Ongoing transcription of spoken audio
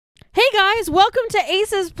guys, welcome to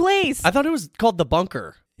Ace's Place. I thought it was called The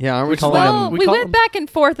Bunker. Yeah, aren't we Which calling Well, them? we went back and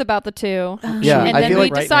forth about the two. Yeah, and I then feel we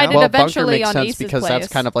like decided bunker eventually makes on sense Ace's because Place. that's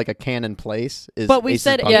kind of like a canon place. But we Ace's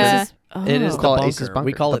said Bunker. Yeah. Ace's. It is Oh. The Call it Bunker. Ace's Bunker.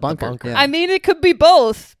 We call The it Bunker, The Bunker. yeah. I mean, it could be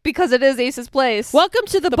both because it is Ace's Place. Welcome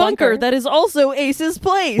to the bunker bunker. that is also Ace's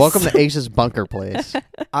Place. Welcome to Ace's Bunker Place.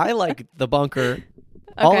 I like The Bunker.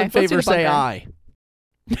 All in let's do favor the say bunker. aye.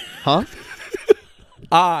 Huh?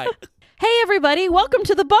 Aye. Hey, everybody, welcome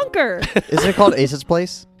to the bunker. Isn't it called Ace's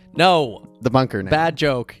Place? No. The Bunker now. Bad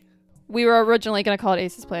joke. We were originally going to call it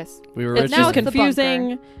Ace's Place. We were It's It's now just it's the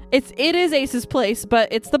confusing. It is Ace's Place, but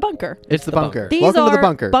it's the bunker. It's the bunker. These Welcome are to the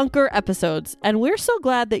bunker. bunker episodes, and we're so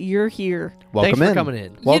glad that you're here. Welcome Thanks for in. coming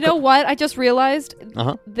in. You know what? I just realized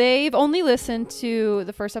Uh-huh. they've only listened to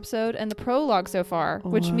the first episode and the prologue so far,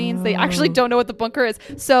 which means they actually don't know what the bunker is.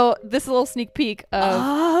 So this is a little sneak peek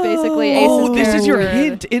of basically Ace's Oh, this is your character.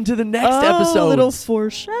 hint into the next A episode. little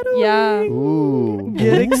foreshadowing. Yeah. Ooh.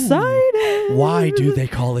 Get excited. Why do they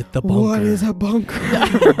call it The Bunker? a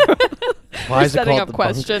bunker? Why We're is it setting called up the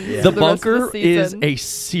questions. Bunker? Yeah. The the rest of the Bunker is season. a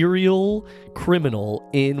serial criminal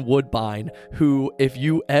in Woodbine who, if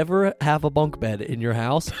you ever have a bunk bed in your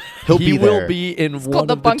house, He'll he be will there. be in one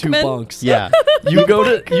called of the the two Bunkman? bunks. Yeah. You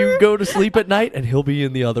go to sleep at night and he'll be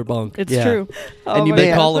in the other bunk. It's Yeah. true. And you my may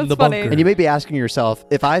gosh, call him that's the funny. bunker. And you may be asking yourself,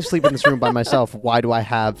 if I sleep in this room by myself, why do I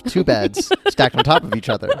have two beds stacked on top of each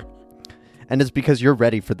other? And it's because you're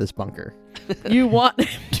ready for this bunker. You want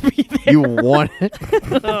him to be there. You want it.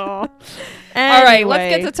 Oh. All right, let's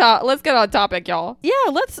Anyway. get to let's get on topic, y'all. Yeah,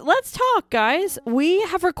 let's talk, guys. We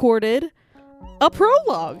have recorded a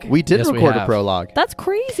prologue. We did Yes, we record a have. prologue. That's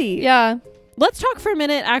crazy. Yeah. Let's talk for a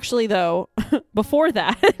minute, actually, though, before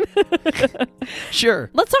that. Sure.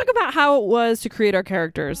 Let's talk about how it was to create our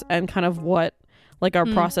characters and kind of what like our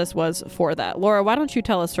process was for that. Laura, why don't you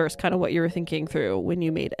tell us first kind of what you were thinking through when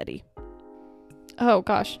you made Eddie? Oh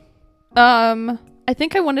gosh. I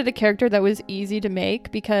think I wanted a character that was easy to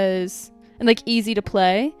make because and like easy to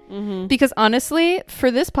play. Mm-hmm. Because honestly,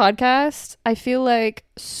 for this podcast, I feel like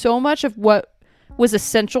so much of what was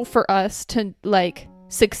essential for us to like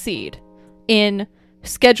succeed in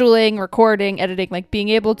scheduling, recording, editing, like being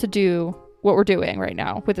able to do what we're doing right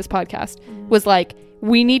now with this podcast was like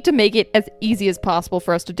we need to make it as easy as possible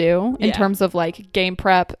for us to do in Yeah. terms of like game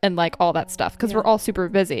prep and like all that stuff because Yeah. we're all super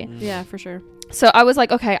busy. Yeah, for sure. So I was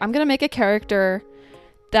like, okay, I'm going to make a character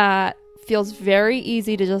that feels very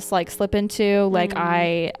easy to just like slip into. Like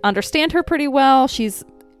I understand her pretty well. She's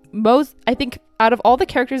I think out of all the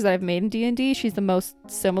characters that I've made in D&D, she's the most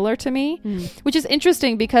similar to me, which is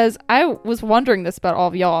interesting because I was wondering this about all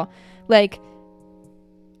of y'all. Like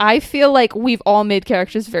I feel like we've all made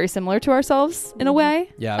characters very similar to ourselves in a way.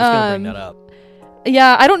 Yeah, I was going to bring that up.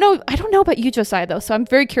 Yeah, I don't know about you, Josiah, though. So I'm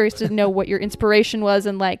very curious to know what your inspiration was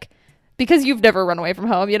and like because you've never run away from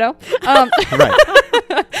home, you know. Right.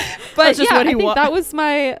 But That's just yeah, what he I think wa- that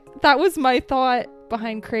was my thought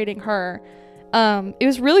behind creating her. It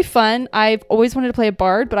was really fun. I've always wanted to play a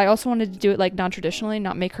bard, but I also wanted to do it like non-traditionally,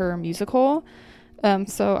 not make her a musical.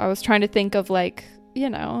 So I was trying to think of like, you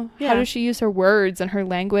know, Yeah. how does she use her words and her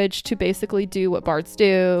language to basically do what bards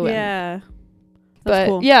do? and- Yeah. but That's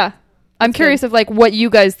cool. yeah, I'm That's curious of like what you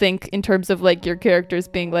guys think in terms of like your characters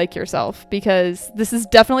being like yourself, because this is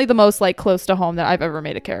definitely the most like close to home that I've ever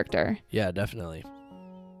made a character. Yeah, definitely.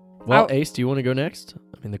 Well, I'll- Ace, do you want to go next?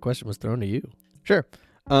 I mean, the question was thrown to you. Sure.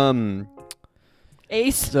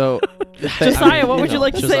 Ace. So Josiah, what would you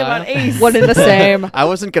like to say Josiah? about Ace? One in the same. I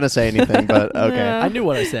wasn't gonna say anything, but okay. Yeah. I knew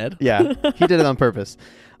what I said. Yeah, he did it on purpose.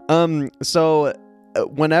 So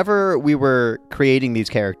whenever we were creating these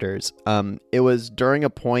characters, it was during a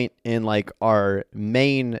point in like our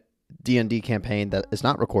main D&D campaign that is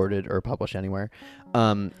not recorded or published anywhere.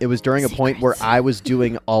 It was during a point where I was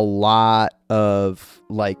doing a lot of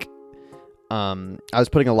like, I was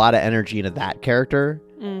putting a lot of energy into that character,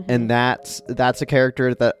 and that's a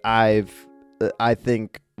character that I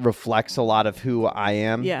think reflects a lot of who I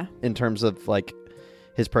am. Yeah, In terms of like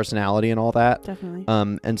his personality and all that. definitely.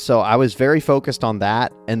 And so I was very focused on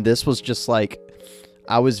that, and this was just like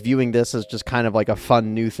I was viewing this as just kind of like a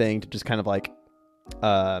fun new thing to just kind of like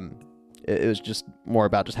it was just more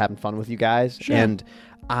about just having fun with you guys. Sure. And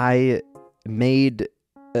I made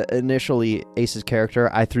initially Ace's character,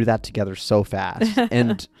 I threw that together so fast.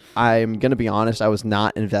 And I'm going to be honest, I was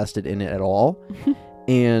not invested in it at all.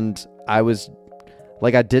 And I was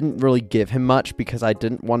like, I didn't really give him much because I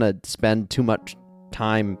didn't want to spend too much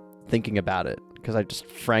time thinking about it, because I just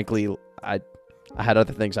frankly I had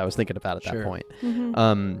other things I was thinking about at that Sure. point.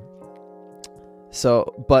 Mm-hmm.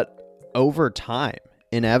 So but over time,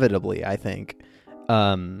 inevitably, I think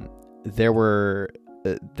there were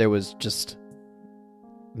there was just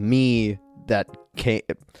me that came.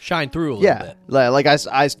 Shine through a little Yeah, bit. like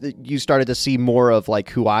you started to see more of like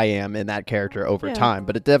who I am in that character over Yeah. time,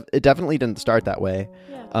 but it definitely didn't start that way.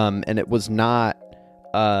 Yeah. And it was not.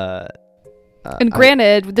 And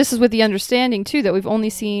granted, this is with the understanding too that we've only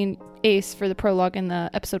seen Ace for the prologue in the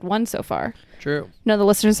episode 1 so far. True. None of the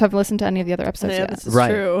listeners have listened to any of the other episodes Yeah, yet. this is right,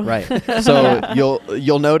 true. right. So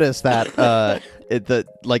you'll notice that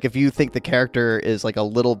like if you think the character is like a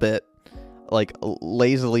little bit like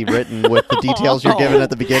lazily written with the details you're given at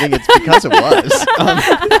the beginning, it's because it was.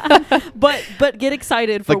 But get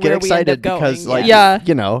excited for But get where we end up excited going. because like Yeah.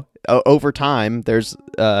 you know over time there's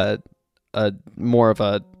a more of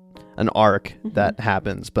an arc that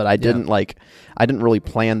happens, but I didn't really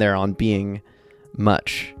plan there on being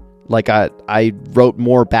much. Like I wrote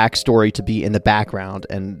more backstory to be in the background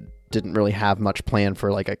and didn't really have much plan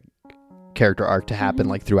for like a character arc to happen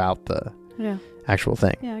like throughout the Yeah. actual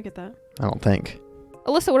thing. Yeah, I get that. I don't think.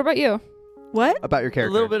 Alyssa, what about you? What? About your character.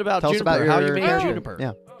 A little bit about Tell us Juniper. about How your you made character. Juniper.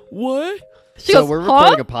 Yeah. What? She So goes, we're "Huh?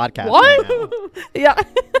 recording a podcast. What?" Right now. Yeah.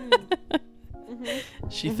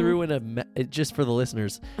 She threw in just for the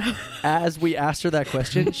listeners. As we asked her that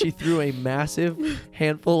question, she threw a massive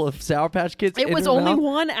handful of Sour Patch Kids. It in was her only mouth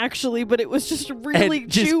one actually, but it was just really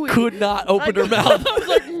and just chewy. could not open her mouth. I was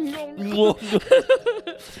like,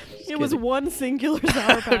 it was kidding. one singular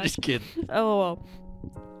Sour I'm Patch. just kidding. Oh,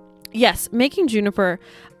 yes, making Juniper.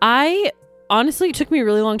 Honestly, it took me a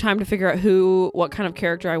really long time to figure out what kind of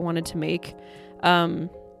character I wanted to make.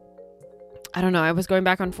 I don't know. I was going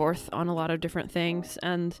back and forth on a lot of different things,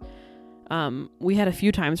 and we had a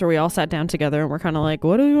few times where we all sat down together and we're kind of like,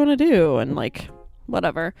 what do we want to do? And like,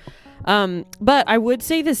 whatever. But I would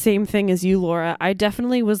say the same thing as you, Laura. I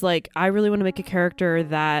definitely was like, I really want to make a character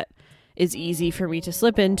that is easy for me to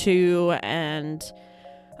slip into, and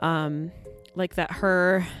like that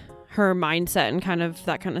her mindset and kind of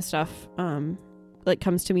that kind of stuff like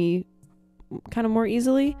comes to me kind of more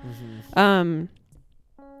easily.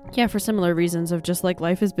 Yeah, for similar reasons of just like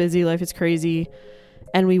life is busy, life is crazy,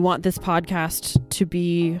 and we want this podcast to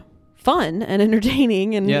be fun and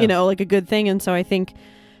entertaining and Yeah. you know, like a good thing. And so I think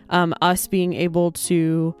us being able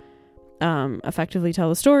to effectively tell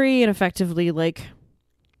the story and effectively like,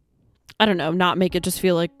 I don't know, not make it just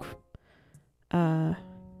feel like I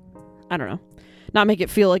don't know, not make it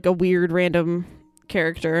feel like a weird random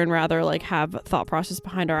character, and rather like have thought process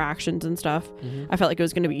behind our actions and stuff. I felt like it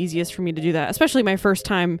was going to be easiest for me to do that, especially my first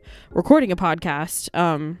time recording a podcast,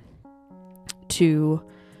 to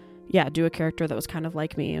do a character that was kind of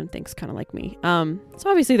like me and thinks kind of like me. So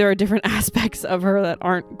obviously there are different aspects of her that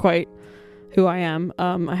aren't quite who I am.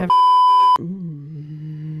 I have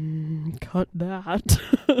cut that.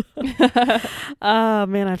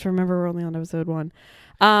 Man, I have to remember we're only on episode 1.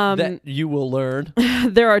 That you will learn.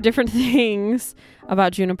 There are different things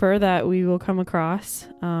about Juniper that we will come across.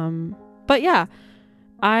 But yeah,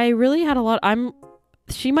 I really had a lot.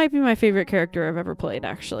 She might be my favorite character I've ever played,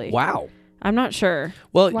 actually. Wow. I'm not sure.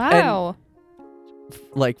 Well, Wow. and,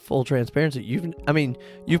 like full transparency,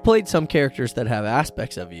 you've played some characters that have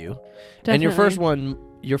aspects of you. Definitely. And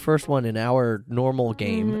your first one in our normal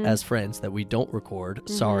game as friends that we don't record.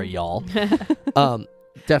 Sorry, y'all.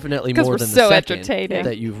 Definitely Because more we're than so the second entertaining.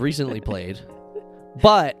 that you've recently played.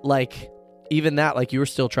 But like even that, like you were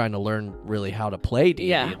still trying to learn really how to play D&D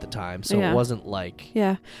Yeah. at the time, so Yeah. it wasn't like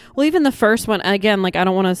Yeah. Well, even the first one, again, like I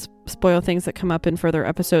don't want to spoil things that come up in further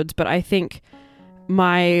episodes, but I think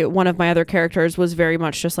one of my other characters was very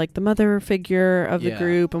much just like the mother figure of the Yeah.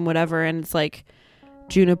 group and whatever, and it's like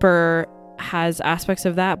Juniper has aspects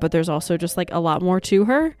of that, but there's also just like a lot more to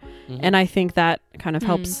her, and I think that kind of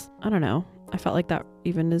helps. I don't know. I felt like that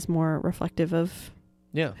even is more reflective of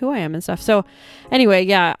yeah. who I am and stuff. So anyway,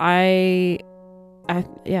 yeah, I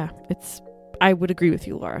would agree with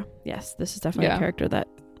you, Laura. Yes, this is definitely Yeah. a character that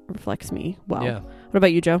reflects me well. Yeah. What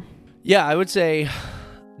about you, Joe? Yeah, I would say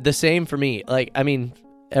the same for me. Like, I mean,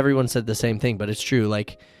 everyone said the same thing, but it's true.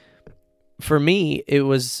 Like, for me,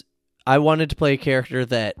 I wanted to play a character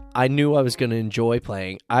that I knew I was going to enjoy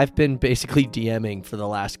playing. I've been basically DMing for the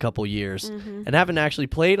last couple years and haven't actually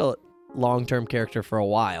played a long-term character for a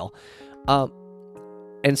while.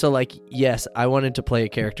 And so, like, yes, I wanted to play a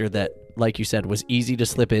character that, like you said, was easy to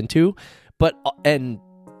slip into, and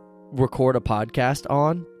record a podcast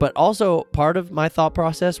on. But also, part of my thought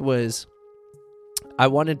process was I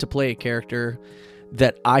wanted to play a character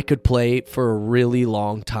that I could play for a really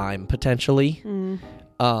long time, potentially.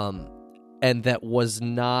 And that was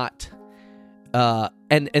not... and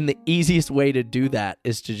the easiest way to do that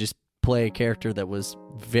is to just play a character that was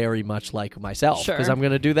very much like myself, because Sure. I'm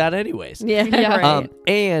going to do that anyways. Yeah, Yeah. right.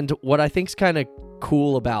 And what I think's kind of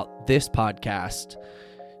cool about this podcast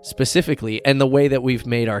specifically, and the way that we've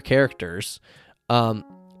made our characters,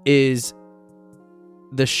 is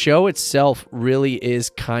the show itself really is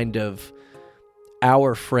kind of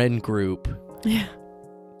our friend group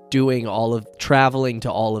doing traveling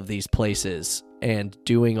to all of these places and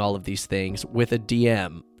doing all of these things with a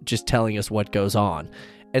DM just telling us what goes on.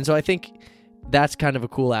 And so I think that's kind of a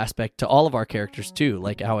cool aspect to all of our characters too,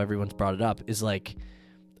 like how everyone's brought it up, is like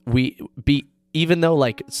even though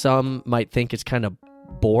like some might think it's kind of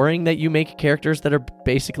boring that you make characters that are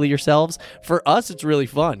basically yourselves, for us it's really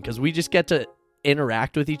fun because we just get to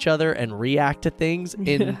interact with each other and react to things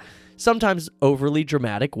in sometimes overly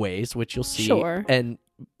dramatic ways, which you'll see,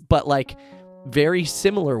 but like very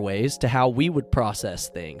similar ways to how we would process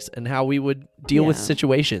things and how we would deal with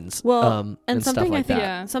situations. Well, and stuff something like I think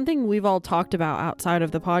that. something we've all talked about outside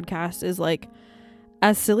of the podcast is like,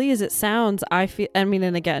 as silly as it sounds, I feel, I mean,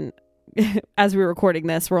 and again, as we're recording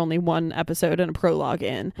this, we're only one episode and a prologue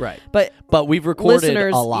in, Right. But we've recorded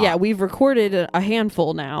listeners, a lot. Yeah, we've recorded a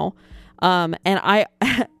handful now. And I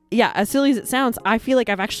yeah, as silly as it sounds, I feel like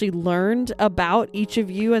I've actually learned about each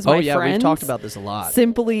of you as my friends. We've talked about this a lot.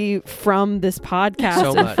 Simply from this podcast So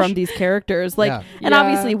and much. from these characters. Like, Yeah. and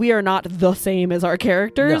obviously we are not the same as our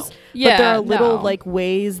characters. No. But there are little no. like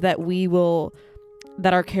ways that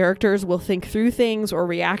that our characters will think through things or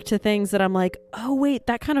react to things that I'm like, oh wait,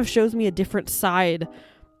 that kind of shows me a different side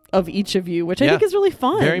of each of you, which I think is really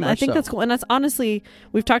fun. Very much I think so. that's cool. And that's honestly,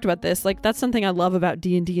 we've talked about this, like that's something I love about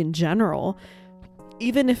D&D in general.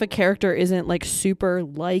 Even if a character isn't like super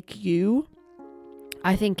like you,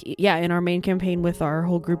 I think, in our main campaign with our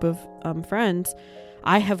whole group of friends,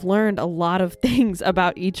 I have learned a lot of things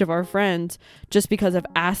about each of our friends just because of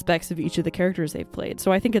aspects of each of the characters they've played.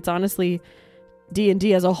 So I think it's honestly,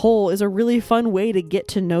 D&D as a whole is a really fun way to get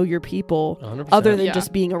to know your people 100%. other than Yeah.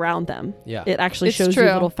 just being around them. Yeah. It actually It's shows true.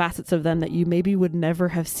 you little facets of them that you maybe would never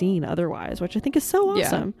have seen otherwise, which I think is so Yeah.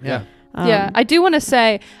 awesome. Yeah. I do want to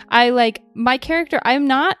say I like my character.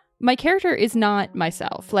 My character is not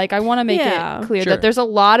myself. Like I want to make it clear Sure. that there's a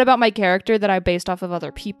lot about my character that I based off of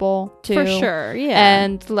other people too. For sure, yeah.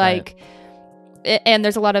 And like, and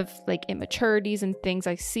there's a lot of like immaturities and things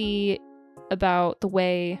I see about the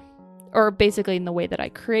way, or basically in the way that I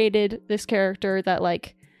created this character that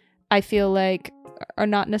like I feel like are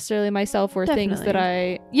not necessarily myself, or things that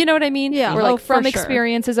Definitely. you know what I mean? Yeah. Or like Oh, for from sure.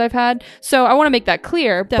 experiences I've had. So I want to make that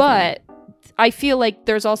clear, Definitely. but I feel like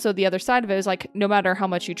there's also the other side of it is like no matter how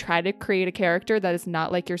much you try to create a character that is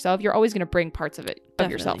not like yourself, you're always going to bring parts of it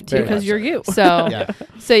of yourself Definitely, too. Very because much you're you. So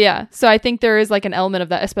Yeah. so I think there is like an element of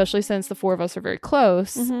that, especially since the four of us are very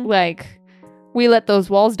close. Mhm. Like we let those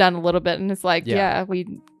walls down a little bit, and it's like Yeah.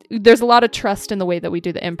 there's a lot of trust in the way that we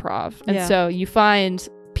do the improv, and Yeah. so you find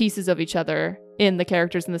pieces of each other in the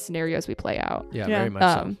characters and the scenarios we play out. Yeah, Yeah. very much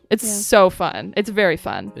so. It's Yeah. so fun. It's very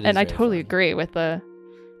fun, It is and I very totally fun. agree with the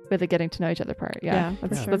getting to know each other part. Yeah,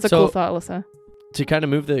 that's, for sure. that's a So- cool thought, Alyssa. To kind of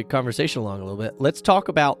move the conversation along a little bit, let's talk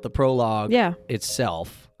about the prologue Yeah.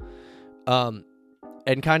 itself, and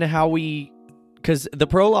kind of how because the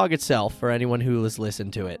prologue itself, for anyone who has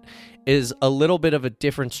listened to it, is a little bit of a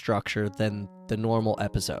different structure than the normal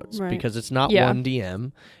episodes, Right. because it's not Yeah. one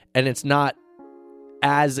DM and it's not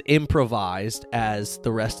as improvised as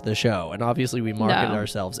the rest of the show. And obviously we marketed No.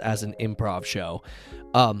 ourselves as an improv show.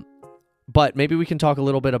 But maybe we can talk a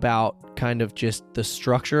little bit about kind of just the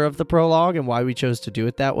structure of the prologue and why we chose to do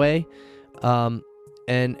it that way,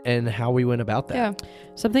 and how we went about that. Yeah.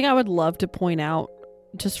 Something I would love to point out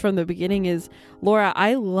just from the beginning is, Laura,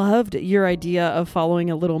 I loved your idea of following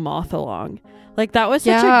a little moth along. Like that was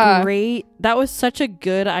such that was such a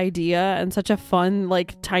good idea and such a fun,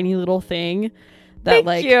 like tiny little thing that Thank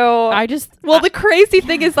like you. I just Well, the crazy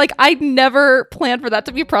thing is, like, I never planned for that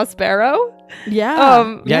to be Prospero. Yeah,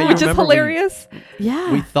 you Which is remember hilarious.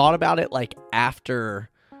 yeah. We thought about it like after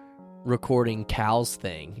recording Cal's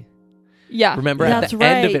thing. Yeah. Remember That's at the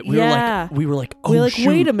end of right, it, we were like, oh we're like, shoot,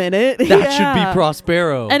 wait a minute. that should be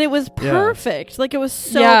Prospero. And it was Yeah. perfect. Like it was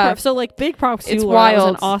so Yeah. perfect. So like big props to It's you, Laura. It was an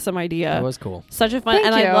wild. awesome idea. That was cool. Such a fun, Thank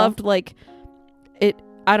and you. I loved like it.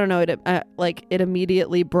 I don't know. It like it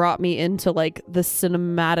immediately brought me into like the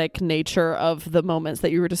cinematic nature of the moments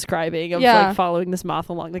that you were describing of Yeah. like following this moth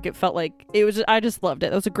along. Like it felt like it was. I just loved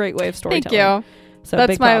it. That was a great way of Thank storytelling. you. So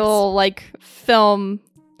That's big my props. little, like, film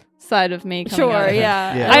side of me coming Sure. out.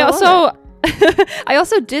 Yeah. Yeah. I love also I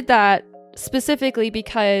also did that specifically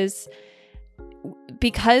because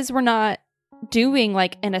we're not doing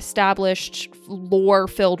like an established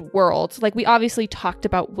lore-filled world. Like we obviously talked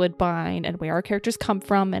about Woodbine and where our characters come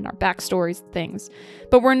from and our backstories, things,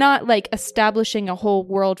 but we're not like establishing a whole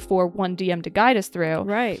world for one DM to guide us through.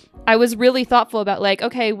 Right. I was really thoughtful about like,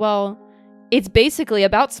 okay, well, it's basically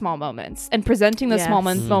about small moments and presenting those small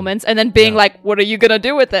moments and then being like, what are you going to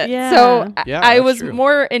do with it? Yeah. So Yeah, I that's was true.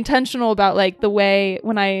 more intentional about like the way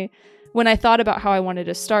when I thought about how I wanted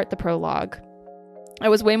to start the prologue, I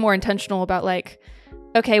was way more intentional about like,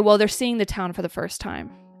 okay, well, they're seeing the town for the first time.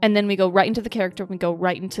 And then we go right into the character. We go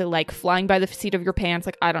right into like flying by the seat of your pants.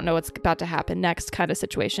 Like, I don't know what's about to happen next kind of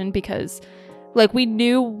situation, because like we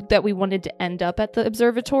knew that we wanted to end up at the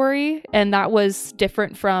observatory, and that was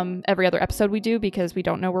different from every other episode we do because we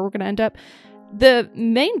don't know where we're going to end up. The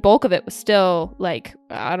main bulk of it was still like,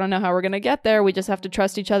 I don't know how we're going to get there. We just have to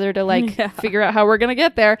trust each other to like figure out how we're going to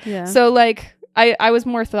get there. Yeah. So like I was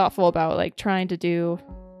more thoughtful about like trying to do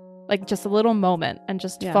like just a little moment and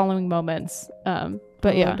just following moments.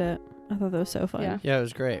 But I loved it. I thought that was so fun. Yeah. Yeah, it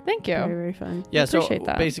was great. Thank you. Very, very fun. Yeah, so appreciate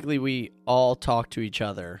that. basically we all talked to each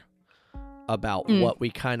other about Mm. what we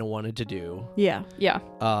kind of wanted to do, Yeah. Yeah.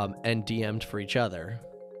 and DM'd for each other.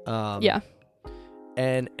 Yeah.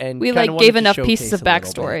 And We kinda like wanted gave to enough showcase pieces of a little bit.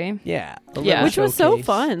 backstory. Yeah. a Yeah. little Which was so showcase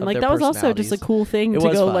fun. of Like their that was also just a personalities. cool thing It to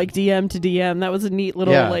was go fun. like DM to DM. That was a neat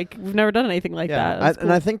little like we've never done anything like that. It was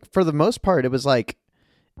And I cool. think for the most part, it was like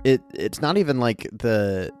it's not even like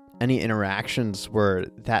any interactions were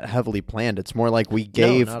that heavily planned. It's more like we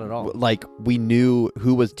gave not at all. like we knew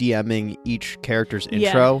who was DMing each character's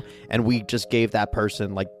intro, and we just gave that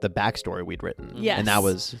person like the backstory we'd written. Yes. And that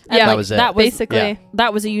was And, that like, was it. that was Basically. Yeah.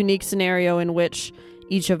 that was a unique scenario in which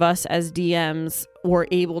each of us as DMs were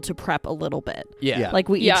able to prep a little bit. Yeah. Like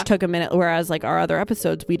we Yeah. each took a minute, whereas like our other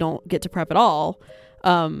episodes we don't get to prep at all.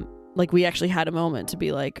 Like we actually had a moment to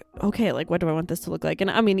be like, okay, like what do I want this to look like? And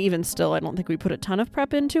I mean, even still, I don't think we put a ton of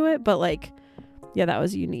prep into it, but like, yeah, that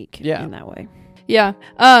was unique in that way. Yeah.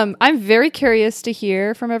 I'm very curious to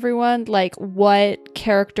hear from everyone, like what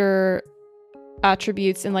character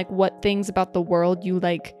attributes and like what things about the world you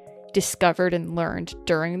like discovered and learned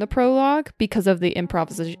during the prologue because of the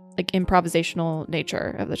improvisational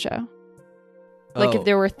nature of the show. Like if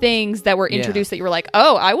there were things that were introduced that you were like,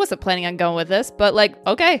 oh, I wasn't planning on going with this, but like,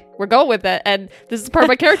 okay, we're going with it. And this is part of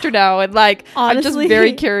my character now. And like, I'm just Honestly-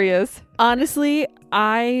 very curious. Honestly,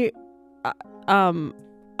 I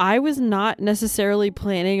was not necessarily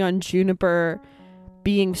planning on Juniper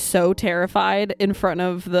being so terrified in front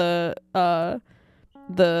of the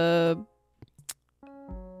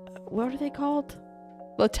what are they called?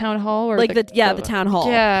 The town hall or Like the town hall.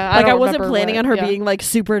 Yeah. Like I don't wasn't remember planning what- on her yeah. being like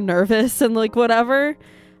super nervous and like whatever.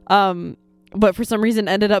 But for some reason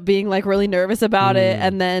ended up being like really nervous about it,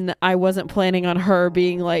 and then I wasn't planning on her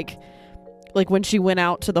being like when she went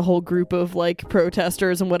out to the whole group of like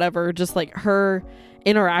protesters and whatever, just like her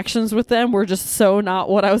interactions with them were just so not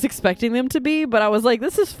what I was expecting them to be. But I was like,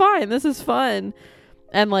 this is fine, this is fun,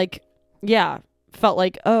 and like felt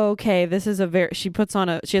like, oh, okay, this is she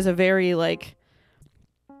has a very like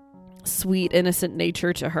sweet, innocent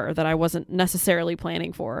nature to her that I wasn't necessarily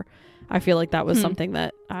planning for. I feel like that was something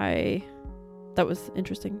that was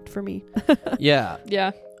interesting for me. Yeah. Yeah.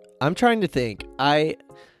 I'm trying to think. I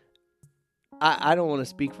don't want to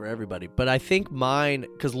speak for everybody, but I think mine,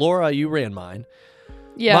 because Laura, you ran mine.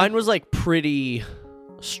 Yeah. Mine was like pretty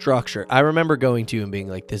structured. I remember going to you and being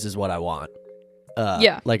like, this is what I want.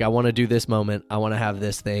 Like I want to do this moment. I want to have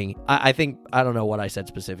this thing. I think, I don't know what I said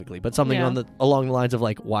specifically, but something along the lines of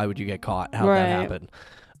like, why would you get caught? How did that happen?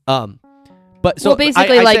 But so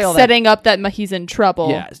basically I like say all setting up that he's in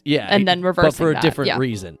trouble. yeah, and then reversing but for that. a different Yeah.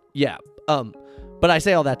 reason. Yeah. But I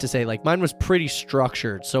say all that to say like mine was pretty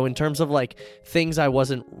structured. So in terms of like things I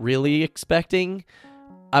wasn't really expecting,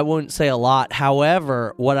 I wouldn't say a lot.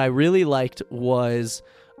 However, what I really liked was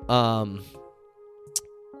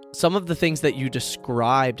some of the things that you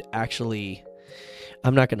described. Actually,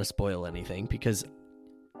 I'm not going to spoil anything because,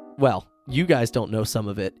 well, you guys don't know some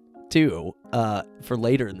of it too for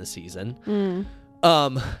later in the season.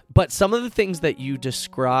 But some of the things that you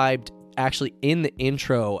described actually in the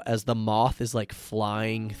intro as the moth is like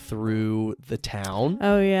flying through the town,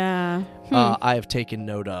 Oh yeah. I have taken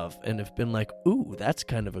note of and have been like, ooh, that's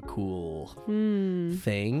kind of a cool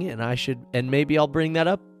thing, and maybe I'll bring that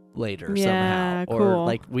up later Yeah, somehow, or cool.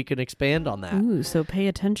 like we can expand on that. Ooh, so pay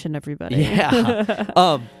attention, everybody.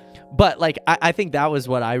 Yeah. But like I think that was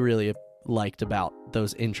what I really liked about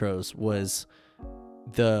those intros was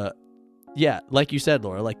like you said,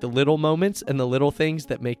 Laura, like the little moments and the little things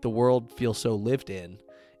that make the world feel so lived in,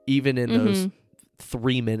 even in those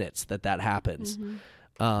 3 minutes that happens.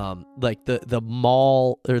 like the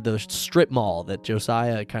mall or the strip mall that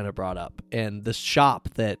Josiah kind of brought up, and the shop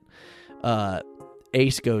that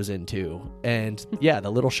Ace goes into, and the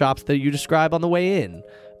little shops that you describe on the way in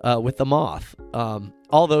with the moth.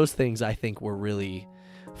 All those things I think were really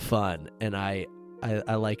fun, and I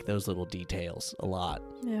like those little details a lot.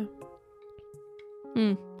 Yeah.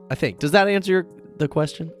 I think. Does that answer the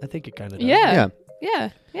question? I think it kind of does. Yeah. Yeah.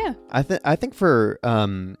 Yeah. I think for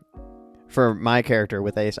my character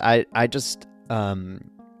with Ace, I just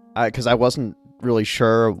because I wasn't really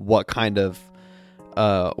sure what kind of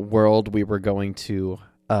world we were going to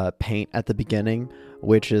paint at the beginning,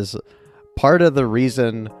 which is part of the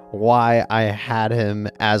reason why I had him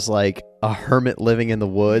as like a hermit living in the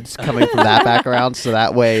woods, coming from that background, so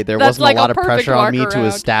that way there That's wasn't like a lot a of pressure on me to workaround.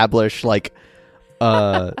 establish like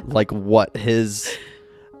what his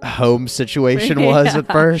home situation was Yeah,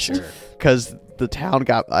 at first, because the town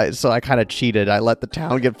so I kind of cheated. I let the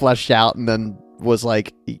town get fleshed out, and then was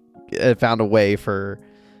like, I found a way for,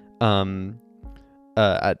 I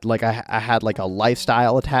had like a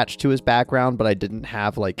lifestyle attached to his background, but I didn't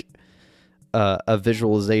have like a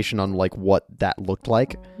visualization on like what that looked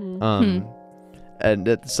like.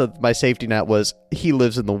 And so my safety net was he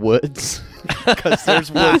lives in the woods, because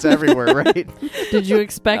there's woods everywhere, right? Did you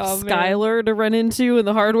expect Oh, man. Skylar to run into in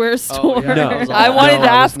the hardware store? yeah. No, I wanted to I was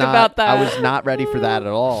ask not- about that. I was not ready for that at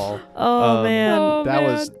all. Oh man. Oh, that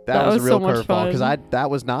man. was That was was a real so much curveball, because fun.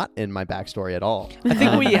 that was not in my backstory at all. I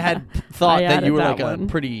think we had thought I that you added were that like one. a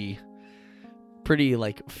pretty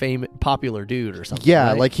like famous popular dude or something. Yeah,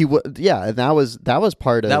 right? like he would. Yeah, and that was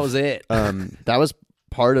part of that was it. that was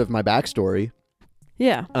part of my backstory.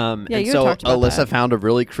 Yeah. Yeah, Yeah, and you so talked about Alyssa that. found a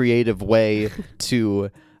really creative way to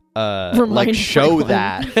Remind like show Franklin.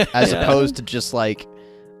 that, as Yeah. opposed to just like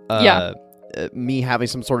Yeah. me having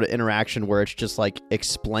some sort of interaction where it's just like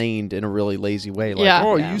explained in a really lazy way, like, Yeah.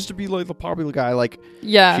 oh, Yeah. you used to be like the popular guy. Like,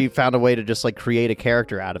 Yeah. she found a way to just like create a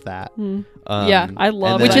character out of that. Yeah. I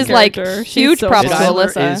love and Which then- is like character. She's huge so props to fun.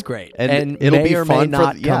 Skylar Alyssa. is great, and, it'll it'll may be or fun may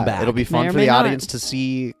not for come back. It'll be May fun or for may the not. audience to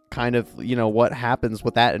see kind of what happens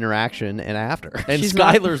with that interaction and after. and She's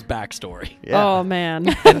not- Skylar's backstory. Yeah. Oh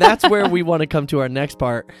man. And that's where we want to come to our next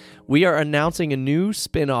part. We are announcing a new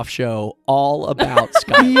spin-off show all about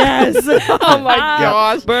Skylar. Yes. Oh my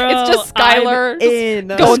gosh. Bro, It's just Skylar I'm in.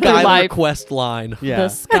 going through Skylar life. quest line. Yeah. The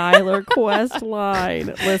Skylar quest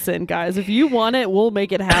line. Listen, guys, if you want it, we'll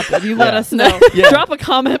make it happen. You let Yeah. us know. Yeah. Drop a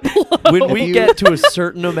comment below. When If we you- get to a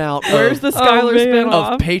certain amount Where's of, the Skylar man.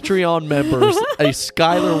 spinoff? of Patreon members, a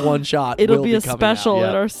Skylar one shot. It'll will be a coming special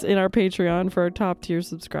out. in our Patreon for our top tier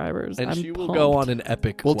subscribers. and I'm she will pumped. go on an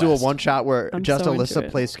epic. We'll do a quest. one shot where I'm just so into Alyssa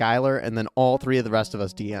it. plays Skylar, and then all three of the rest of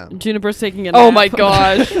us DM. Juniper's taking a nap. Oh my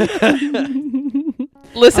gosh.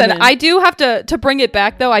 Listen, I'm in. I do have to bring it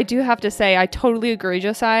back though. I do have to say I totally agree,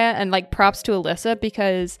 Josiah, and like props to Alyssa,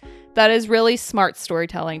 because that is really smart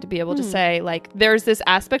storytelling to be able to say like there's this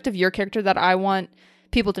aspect of your character that I want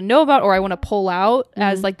people to know about or I want to pull out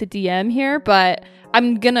as like the DM here, but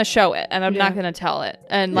I'm gonna show it and I'm not gonna tell it.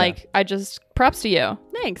 And like I just props to you.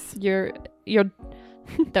 Thanks. You're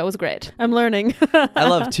that was great. I'm learning. I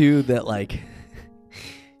love too that like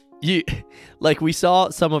you like we saw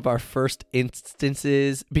some of our first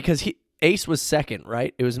instances because Ace was second,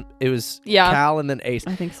 right? It was Yeah. Cal and then Ace.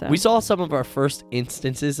 I think so. We saw some of our first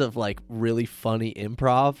instances of like really funny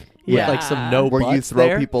improv Yeah. with like some no Where you butts throw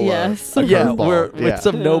there. people Yes. a Yeah, curveball. we're Yeah. with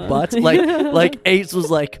some no butts. Like Ace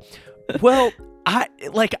was like, well,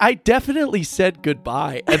 I definitely said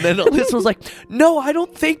goodbye, and then Alyssa was like, "No, I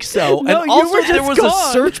don't think so." No, and you also were there just was a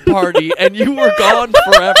gone. search party, and you were gone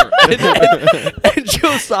forever. And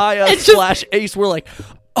Josiah / Ace were like,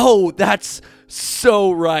 "Oh, that's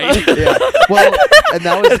so right." Yeah. Well, and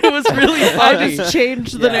that was It was really I funny. just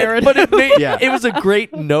changed the Yeah. narrative. But it made Yeah. it was a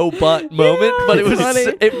great no butt moment, but it it's was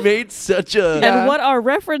funny. it made such a And Yeah. what our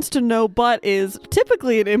reference to no but is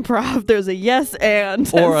typically in improv, there's a yes and.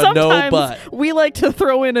 Or and a no sometimes but. We like to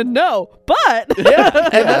throw in a no, but. yeah,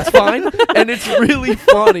 and that's fine, and it's really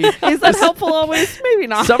funny. Is that helpful always? Maybe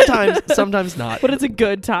not. Sometimes not. But it's a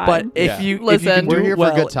good time. But if Yeah. you Listen. can do we're here it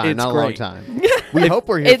well, for a good time, it's not a great. long time. We hope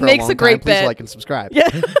we're here It for makes a long a great time. Please bit. like and subscribe. yeah.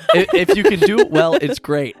 If you can do it well, it's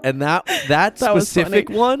great. And that That was specific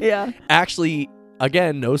funny. one Yeah. actually,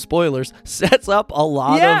 again, no spoilers, sets up a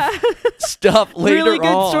lot Yeah. of stuff later Really good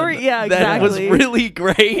on. story. Yeah, That was exactly. really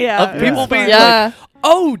great. Yeah, Of people it's being fun. Yeah. like,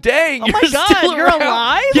 "Oh dang, Oh you're my God, still you're around."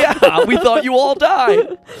 alive? Yeah, we thought you all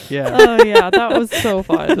died. Yeah. Oh, yeah. That was so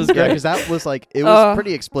fun. It was Yeah, great. because that was like it was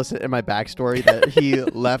pretty explicit in my backstory that he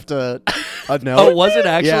left a note. Oh, was it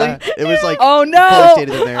actually? Yeah, it was like Oh, no. fully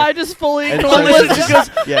stated in there. I just fully And ignored so it. she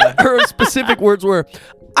just- yeah. Her specific words were,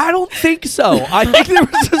 I don't think so. I think there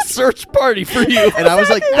was a search party for you. And I was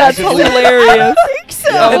like, That's actively, hilarious. so.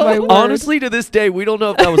 Oh my And word. honestly, to this day, we don't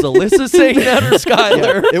know if that was Alyssa saying that or Yeah,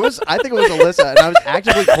 Skylar. it was. I think it was Alyssa, and I was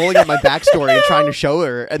actively pulling up my backstory and trying to show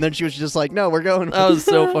her, and then she was just like, "No, we're going." That was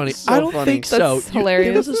so funny. So I don't funny. think so. That's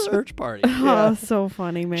hilarious. It was a search party. Oh, so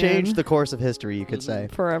funny, man. Changed the course of history, you could say.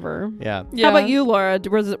 forever. Yeah. How about you, Laura?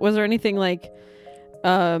 Was there anything like,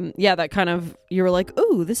 that kind of you were like,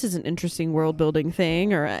 "Ooh, this is an interesting world building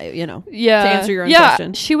thing," or Yeah. To answer your own yeah,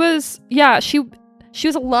 question. she was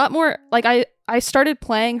a lot more like I started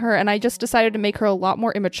playing her and I just decided to make her a lot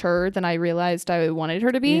more immature than I realized I wanted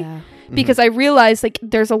her to be. Yeah. Because I realized like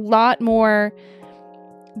there's a lot more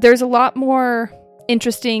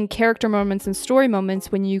interesting character moments and story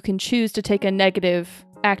moments when you can choose to take a negative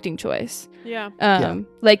acting choice. Yeah.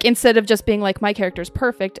 Like instead of just being like my character's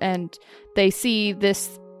perfect and they see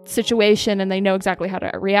this situation and they know exactly how to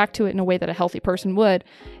react to it in a way that a healthy person would,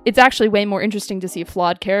 it's actually way more interesting to see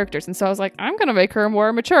flawed characters. And so I was like, I'm gonna make her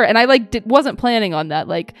more mature, and I like wasn't planning on that,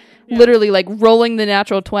 like literally like rolling the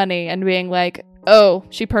natural 20 and being like, oh,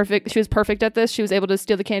 she was perfect at this, she was able to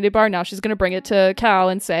steal the candy bar, now she's gonna bring it to Cal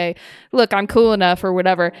and say, look, I'm cool enough or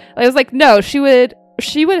whatever. I was like, no, she would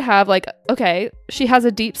have like, okay, she has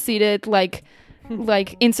a deep-seated like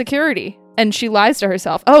insecurity and she lies to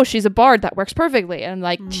herself. Oh, she's a bard, that works perfectly, and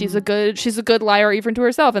like she's a good liar even to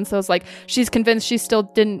herself, and so it's like she's convinced she still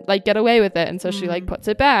didn't like get away with it, and so she like puts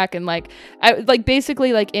it back, and like I like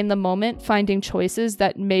basically like in the moment finding choices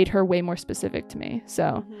that made her way more specific to me.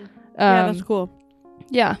 So Yeah, that's cool.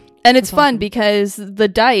 yeah, and it's That's fun awesome. because the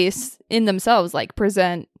dice in themselves like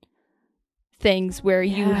present things where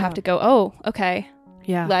you Yeah. have to go, oh, okay,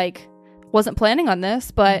 Yeah. like wasn't planning on this,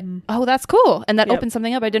 but Mhm. oh, that's cool, and that Yep. opens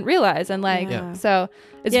something up I didn't realize, and like Yeah. so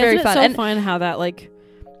it's Yeah, very isn't it fun. so And fun how that like,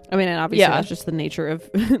 I mean, and obviously Yeah. that's just the nature of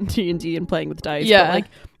D&D and playing with dice. Yeah. But like,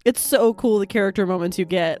 it's so cool the character moments you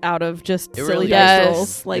get out of just It silly really dice is.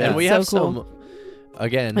 rolls. Like, Yeah. And it's we so have cool. some,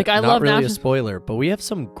 again, Like, I not love really a National- spoiler, but we have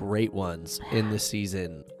some great ones in this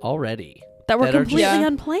season already. that were that are just- completely Yeah.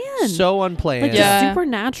 unplanned. So unplanned. like Yeah. just super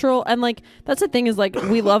natural, and like that's the thing is like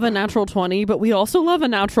we love a natural 20, but we also love a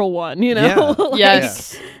natural 1. You know? Yeah. Like,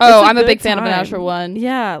 yes, it's oh, a I'm a good big fan of a time. natural one.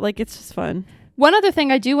 Yeah, like it's just fun. One other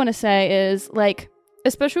thing I do want to say is like,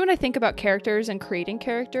 especially when I think about characters and creating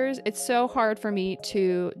characters, it's so hard for me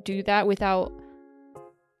to do that without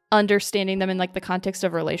understanding them in like the context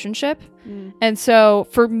of a relationship. And so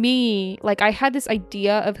for me, like I had this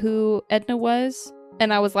idea of who Edna was,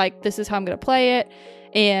 and I was like, this is how I'm going to play it.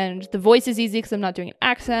 And the voice is easy because I'm not doing an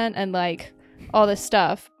accent and like all this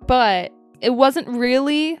stuff. But it wasn't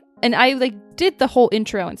really, and I like did the whole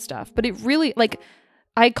intro and stuff, but it really like,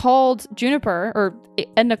 I called Juniper, or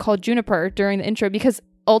Edna called Juniper during the intro, because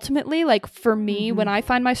ultimately, like for me, when I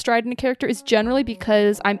find my stride in a character, is generally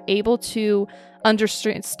because I'm able to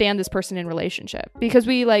understand this person in relationship. Because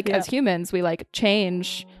we like, as humans, we like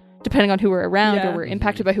change depending on who we're around, or we're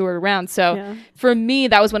impacted by who we're around. So for me,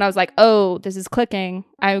 that was when I was like, oh, this is clicking.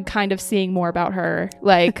 I'm kind of seeing more about her.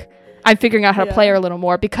 Like I'm figuring out how to play her a little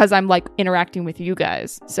more because I'm like interacting with you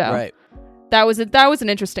guys. So Right. that was an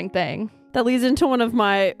interesting thing. That leads into one of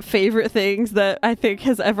my favorite things that I think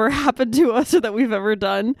has ever happened to us or that we've ever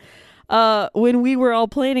done. When we were all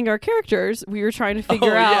planning our characters, we were trying to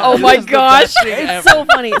figure out. yeah. Oh my This is the gosh. best thing It's ever. so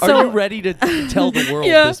funny. Are So you ready to tell the world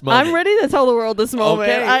yeah, this moment? I'm ready to tell the world this moment.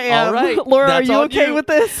 Okay, I am. all right. Laura, That's are you on okay you. with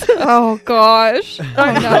this? Oh gosh.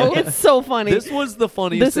 I know. It's so funny. This was the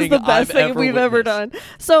funniest This is thing the best I've thing ever we've ever witnessed. done.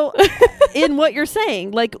 So, in what you're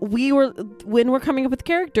saying, like when we're coming up with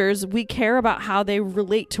characters, we care about how they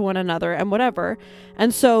relate to one another and whatever.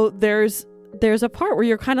 And so there's a part where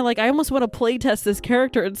you're kind of like, I almost want to play test this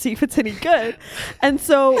character and see if it's any good. And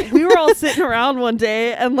so we were all sitting around one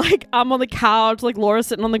day, and like I'm on the couch, like Laura's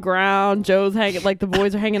sitting on the ground, Joe's hanging, like the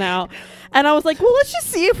boys are hanging out, and I was like, well, let's just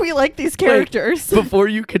see if we like these characters. Before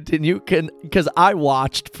you continue, because I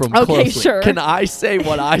watched from Okay, closely. sure. Can I say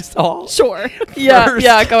what I saw? Sure. Yeah, First.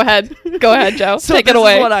 yeah, go ahead. Go ahead, Joe. So Take this it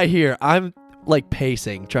away. is what I hear. I'm like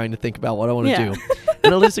pacing, trying to think about what I want to Yeah. do.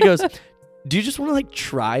 And Alyssa goes, do you just want to like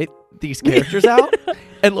try these characters out?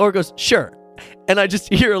 And Laura goes, sure. And I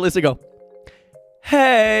just hear Alyssa go,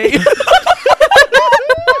 hey.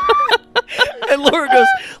 And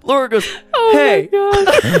Laura goes, Oh hey.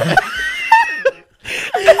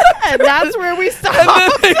 And that's where we And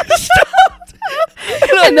stopped. then they stopped.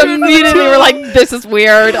 And immediately we're like, this is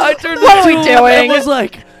weird. I turned What to are we Joe and doing? was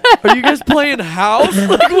like, are you guys playing house?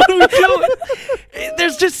 Like, what are we doing?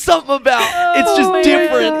 there's just something about it's just man.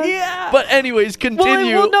 different. Yeah. But anyways,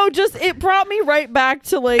 continue. Well, no, just it brought me right back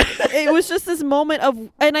to like it was just this moment of,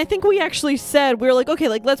 and I think we actually said we were like, okay,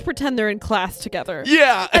 like let's pretend they're in class together.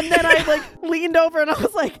 Yeah. And then I like leaned over and I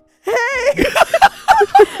was like, hey.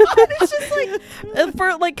 And it's just like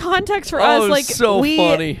for like context for us, like so we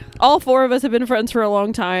funny. all four of us have been friends for a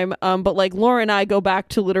long time. But like Laura and I go back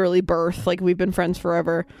to literally birth. Like we've been friends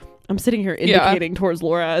forever. I'm sitting here indicating towards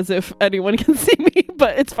Laura as if anyone can see me,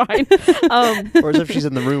 but it's fine. Or as if she's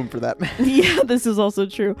in the room for that. Yeah, this is also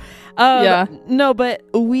true. No, but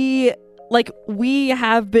we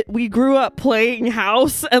grew up playing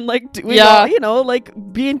house and like doing all, you know, like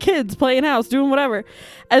being kids playing house, doing whatever.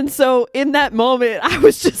 And so in that moment I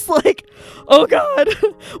was just like, oh god,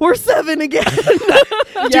 we're 7 again.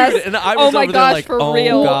 Yes. Dude, and I was Oh my over gosh, there like, for oh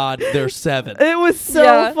real. god, they're 7. It was so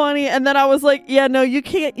Yeah. funny. And then I was like, yeah, no, you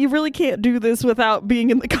really can't do this without being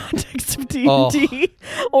in the context of D&D.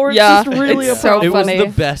 Or Yeah, it's just really it's a so problem. It was funny.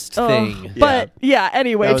 the best Oh, thing. But yeah,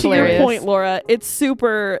 anyway, That was to your hilarious. point, Laura,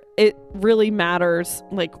 it really matters,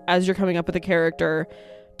 like as you're coming up with a character,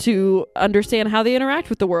 to understand how they interact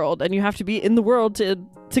with the world, and you have to be in the world to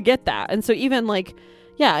get that. And so even like,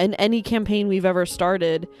 yeah, in any campaign we've ever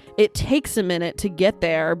started, it takes a minute to get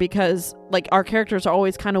there because like our characters are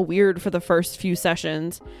always kind of weird for the first few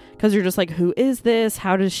sessions because you're just like, who is this?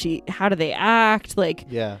 How do they act? Like,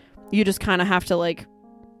 Yeah. you just kind of have to like,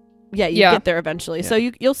 get there eventually. Yeah. So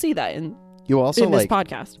you'll see that in You also this like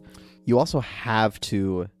podcast. you also have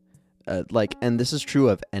to like, and this is true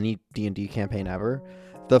of any D&D campaign ever,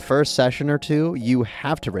 the first session or two you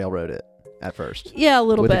have to railroad it at first Yeah, a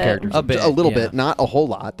little with the bit. characters. A bit, a little yeah. bit, not a whole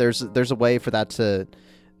lot. There's a way for that to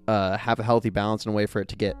have a healthy balance and a way for it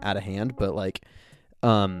to get out of hand, but like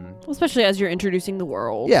Especially as you're introducing the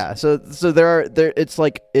world. yeah, so there it's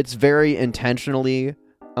like it's very intentionally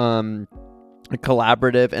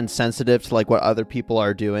collaborative and sensitive to like what other people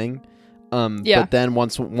are doing. Yeah. But then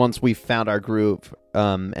once we found our groove,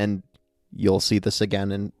 and you'll see this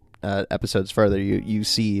again in episodes further, you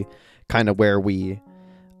see kind of where we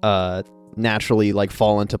naturally like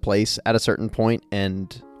fall into place at a certain point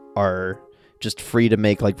and are just free to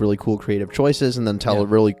make like really cool creative choices and then tell Yeah. a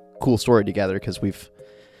really cool story together because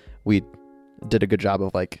we did a good job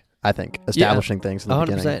of like I think establishing things in the 100%.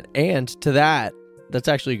 beginning. And to that's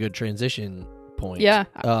actually a good transition point. Yeah.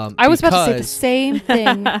 I was about to say the because- same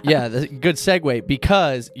thing. Yeah, good segue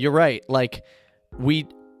because you're right. Like we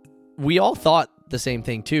all thought the same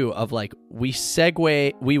thing too of like we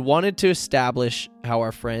wanted to establish how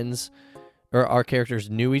our friends or our characters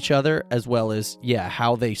knew each other as well as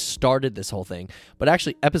how they started this whole thing. But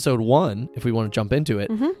actually episode 1, if we want to jump into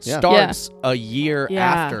it, Yeah. starts a year Yeah.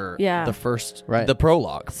 after Yeah. the first Right. the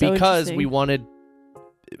prologue So because we interesting. wanted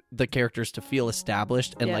the characters to feel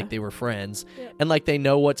established and Yeah. like they were friends Yeah. and like they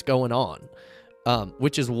know what's going on,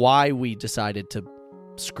 which is why we decided to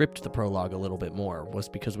script the prologue a little bit more, was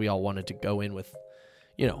because we all wanted to go in with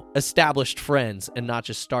established friends and not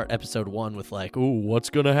just start episode 1 with like, ooh,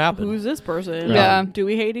 what's gonna happen. Who's this person? Yeah. Do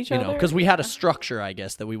we hate each other? Because we had a structure, I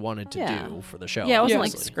guess, that we wanted to Yeah. do for the show. Yeah, it wasn't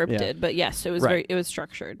obviously. like scripted, but yes, it was Right. it was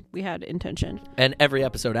structured. We had intention. And every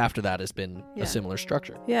episode after that has been Yeah. a similar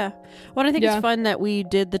structure. Yeah. Well, and I think Yeah. it's fun that we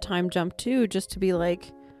did the time jump too, just to be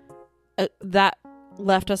like, that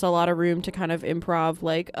left us a lot of room to kind of improv,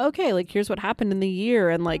 like, okay, like here's what happened in the year,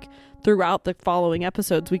 and like throughout the following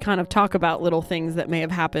episodes we kind of talk about little things that may have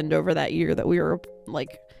happened over that year that we were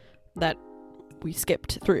like that we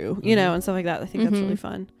skipped through, you know, and stuff like that. I think that's Mhm. really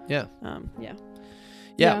fun. Yeah. Yeah.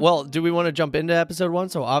 Yeah. Well, do we want to jump into episode 1?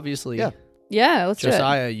 So obviously, Yeah. Yeah, let's do it.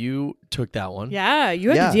 Josiah, you took that one. Yeah, you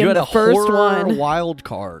had Yeah. to You DM had the a first horror one. wild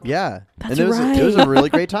card. Yeah. That's and it was a right. really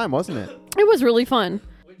great time, wasn't it? It was really fun.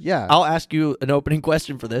 Yeah. I'll ask you an opening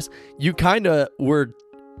question for this. You kind of were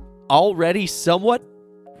already somewhat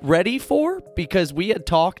ready for, because we had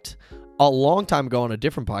talked a long time ago on a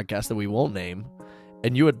different podcast that we won't name,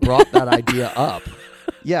 and you had brought that idea up.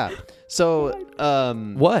 Yeah. So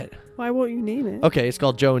What? Why won't you name it? Okay, it's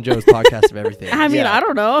called Joe and Joe's Podcast of Everything. I mean, Yeah. I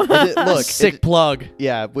don't know. look, Sick plug.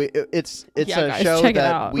 yeah, it's Yeah, a guys, show check it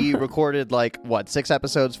that out. we recorded like 6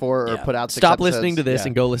 episodes for, or Yeah. put out 6 Stop episodes. listening to this Yeah.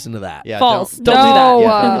 and go listen to that. Yeah, False. Don't, Don't do that. No,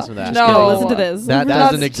 Yeah, don't listen to that. no. Don't listen to this. That That's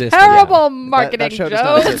doesn't exist. terrible Yeah. marketing, That show does Joe.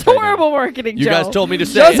 not exist. It's horrible marketing, You Joe. guys told me to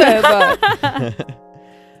say it. Joseph.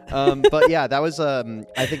 But yeah, that was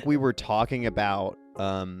I think we were talking about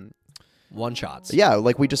One shots. yeah,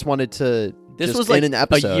 like we just wanted to This just was like in an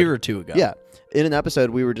episode, a year or two ago. Yeah, in an episode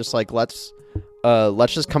we were just like let's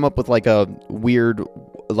just come up with like a weird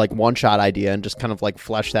like one shot idea and just kind of like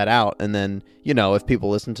flesh that out, and then if people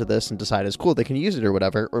listen to this and decide it's cool, they can use it or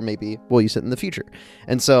whatever, or maybe we'll use it in the future.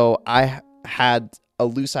 And so I had a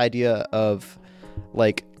loose idea of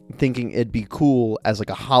like thinking it'd be cool as like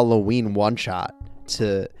a Halloween one shot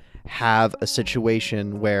to have a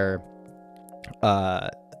situation where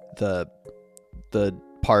the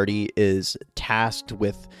party is tasked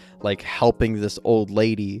with like helping this old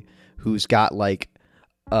lady who's got like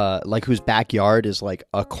whose backyard is like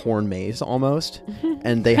a corn maze almost,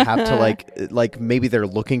 and they have to like maybe they're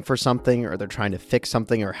looking for something or they're trying to fix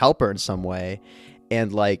something or help her in some way,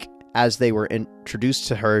 and like as they were introduced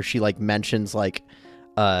to her, she like mentions like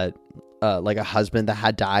a husband that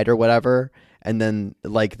had died or whatever, and then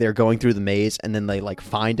like they're going through the maze and then they like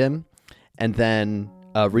find him and then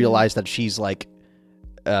realize that she's like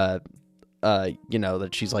that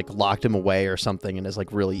she's like locked him away or something and is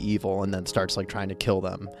like really evil, and then starts like trying to kill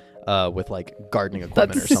them with like gardening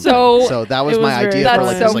equipment or something. So that was my idea for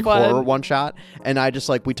like this like horror one shot, and I just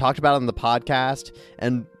like we talked about it on the podcast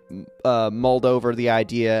and mulled over the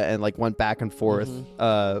idea and like went back and forth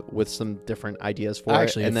with some different ideas for I it.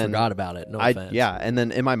 actually And then forgot about it. No offense. Yeah, and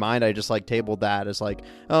then in my mind I just like tabled that as like,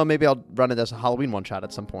 oh, maybe I'll run it as a Halloween one shot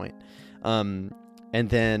at some point. And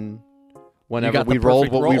then whenever we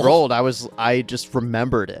rolled what we rolled, I just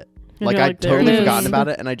remembered it. Like I'd totally forgotten about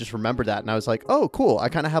it, and I just remembered that, and I was like, oh, cool. I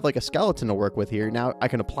kind of have like a skeleton to work with here. Now I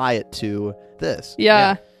can apply it to this.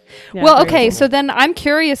 Yeah. Well, okay, so then I'm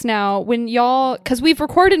curious now when y'all, because we've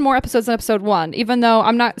recorded more episodes than episode 1, even though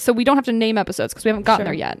I'm not, so we don't have to name episodes because we haven't gotten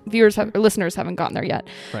there yet. Or listeners haven't gotten there yet.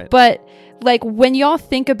 Right. But like when y'all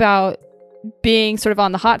think about being sort of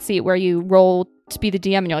on the hot seat where you roll to be the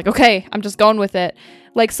DM and you're like, okay, I'm just going with it.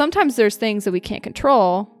 Like sometimes there's things that we can't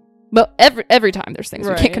control. Well, every time there's things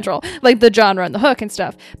we can't control, like the genre and the hook and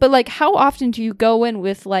stuff. But like, how often do you go in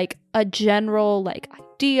with like a general like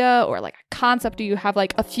idea or like a concept? Do you have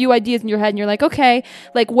like a few ideas in your head and you're like, okay,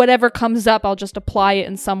 like whatever comes up, I'll just apply it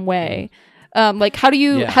in some way. Like how do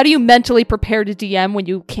you mentally prepare to DM when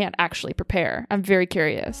you can't actually prepare? I'm very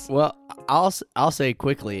curious. Well, I'll say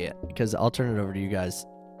quickly because I'll turn it over to you guys,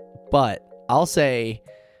 but I'll say,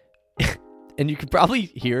 and you can probably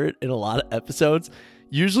hear it in a lot of episodes.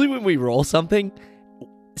 Usually when we roll something,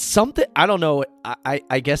 I don't know.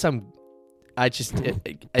 I guess I'm good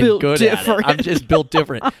different. At it. I'm just built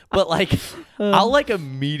different. But like, I'll like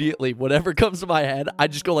immediately, whatever comes to my head, I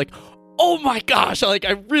just go like, oh my gosh, like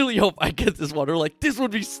I really hope I get this one. Or like, this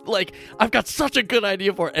would be like, I've got such a good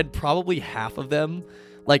idea for it. And probably half of them,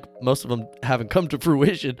 like most of them haven't come to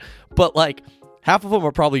fruition, but like half of them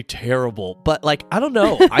are probably terrible. But like, I don't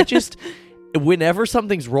know. I just, whenever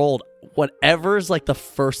something's rolled, whatever's like the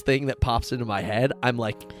first thing that pops into my head, I'm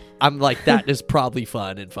like that is probably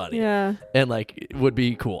fun and funny. Yeah. And like it would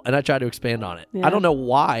be cool. And I try to expand on it. Yeah. I don't know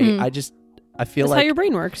why. I feel That's like how your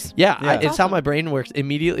brain works. Yeah, it's how my brain works.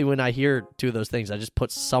 Immediately when I hear two of those things, I just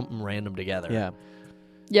put something random together. Yeah.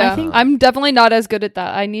 Yeah. I'm definitely not as good at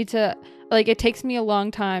that. I need to like it takes me a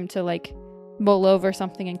long time to like mull over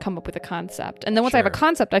something and come up with a concept. And then once I have a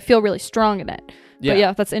concept, I feel really strong in it. But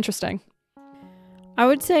yeah, that's interesting. I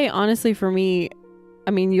would say, honestly, for me,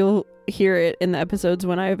 I mean, you'll hear it in the episodes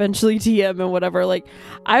when I eventually DM and whatever. Like,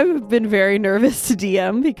 I've been very nervous to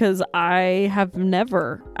DM because I have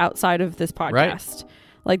never, outside of this podcast,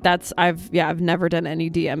 like I've never done any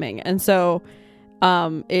DMing. And so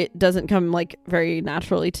it doesn't come like very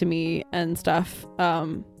naturally to me and stuff.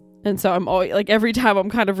 And so I'm always like, every time I'm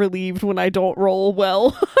kind of relieved when I don't roll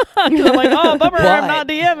well. I'm like, oh, bummer, I'm not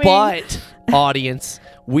DMing. But audience,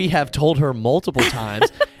 we have told her multiple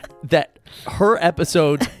times that her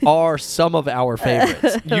episodes are some of our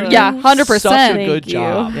favorites. You 100%. Such a good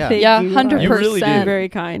job. Yeah, 100%. You really do. Very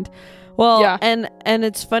kind. Well, and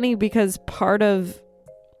it's funny because part of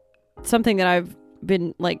something that I've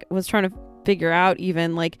been like was trying to figure out,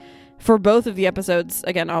 even like for both of the episodes.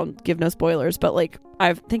 Again, I'll give no spoilers, but like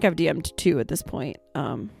I think I've DM'd 2 at this point.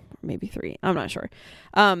 Maybe 3. I'm not sure.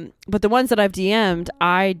 But the ones that I've DM'd,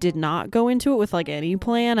 I did not go into it with like any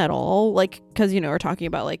plan at all. Like, cause we're talking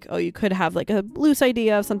about like, oh, you could have like a loose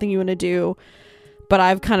idea of something you want to do, but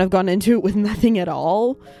I've kind of gone into it with nothing at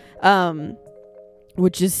all.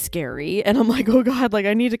 Which is scary. And I'm like, oh God, like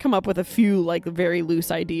I need to come up with a few like very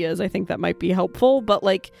loose ideas. I think that might be helpful. But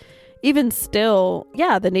like, even still,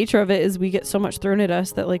 the nature of it is we get so much thrown at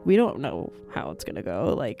us that like, we don't know how it's going to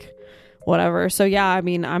go. Like, whatever. So I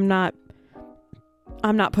mean, I'm not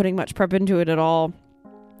putting much prep into it at all,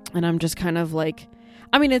 and I'm just kind of like,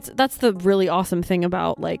 I mean, that's the really awesome thing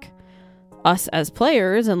about like us as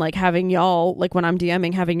players and like having y'all, like when I'm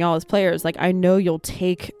DMing, having y'all as players, like I know you'll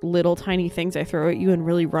take little tiny things I throw at you and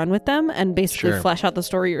really run with them and basically flesh out the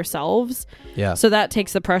story yourselves. Yeah. So that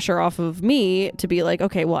takes the pressure off of me to be like,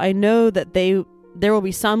 okay, well, I know that there will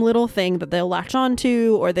be some little thing that they'll latch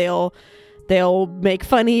onto, or they'll they'll make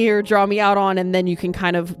funny or draw me out on, and then you can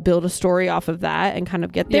kind of build a story off of that and kind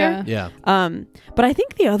of get there. Yeah. But I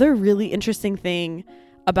think the other really interesting thing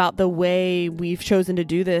about the way we've chosen to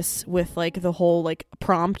do this with like the whole like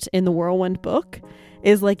prompt in the Whirlwind book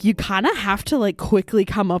is like you kind of have to like quickly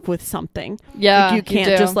come up with something. Yeah, Like, you can't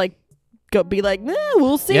do. just like go be like,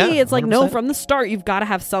 we'll see. Yeah, It's like, no, 100%. from the start you've got to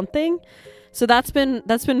have something. So that's been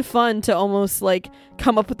fun to almost like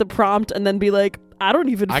come up with the prompt and then be like, I don't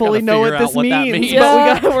even I fully gotta know figure what out this what that means, means.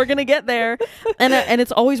 but we're gonna get there. And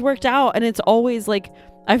it's always worked out, and it's always like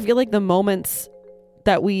I feel like the moments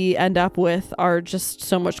that we end up with are just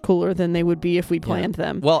so much cooler than they would be if we planned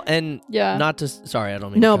them. Well, and Yeah. not to sorry, I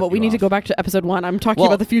don't mean No, to cut but we you need to off. go back to episode 1. I'm talking Well,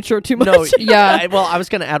 about the future too much. No, Yeah. Well, I was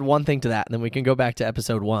going to add one thing to that, and then we can go back to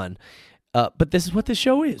episode 1. But this is what this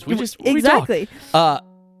show is. We talk. exactly.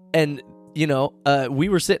 And you know, we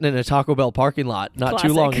were sitting in a Taco Bell parking lot not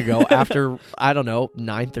too Classic. long ago after I don't know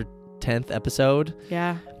 9th or 10th episode.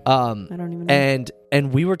 Yeah, I don't even know.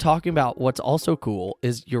 And we were talking about what's also cool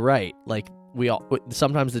is you're right. Like we all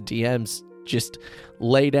sometimes the DMs just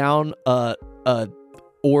lay down a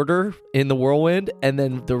order in the Whirlwind, and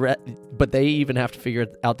then but they even have to figure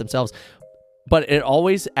it out themselves. But it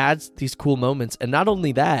always adds these cool moments, and not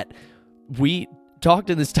only that, we talked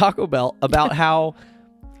in this Taco Bell about how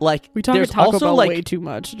like We talk there's about Taco also Bell like way too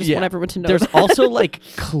much. Just Yeah. want everyone to know. there's that. also like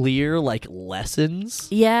clear like lessons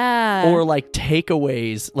yeah, or like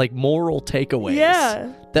takeaways, like moral takeaways.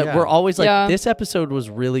 yeah, That Yeah. we're always like, Yeah. this episode was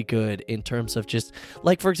really good in terms of just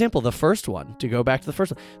like, for example, the first one, to go back to the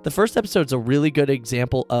first one, the first episode's a really good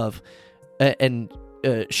example of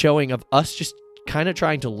showing of us just kind of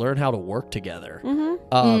trying to learn how to work together.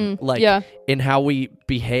 Like yeah. in how we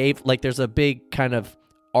behave. Like there's a big kind of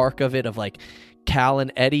arc of it of like Cal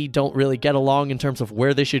and Eddie don't really get along in terms of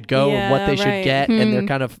where they should go and what Yeah, they should right. get, and they're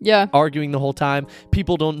kind of Yeah. arguing the whole time.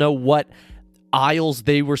 People don't know what aisles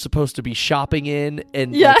they were supposed to be shopping in,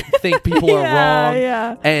 and Yeah. like, think people are wrong.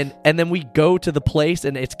 Yeah. And then we go to the place,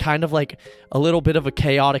 and it's kind of like a little bit of a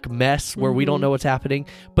chaotic mess where we don't know what's happening.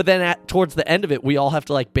 But then towards the end of it, we all have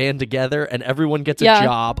to like band together, and everyone gets a Yeah.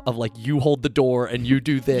 job of like, you hold the door and you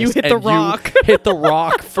do this. You hit and the rock. You hit the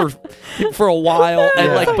rock for a while, and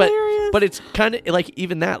Yeah. like, Hilarious. but it's kind of like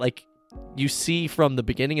even that, like you see from the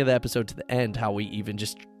beginning of the episode to the end how we even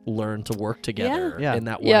just learn to work together Yeah. in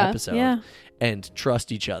that one Yeah. episode Yeah. and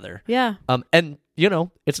trust each other. Yeah. And you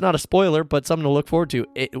know, it's not a spoiler, but something to look forward to.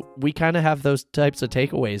 We kind of have those types of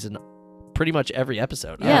takeaways in pretty much every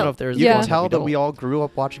episode. I Yeah. don't know if there's You Yeah. can one tell that don't. we all grew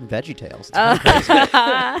up watching VeggieTales. It's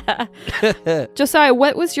kinda crazy. Josiah,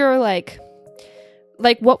 what was your like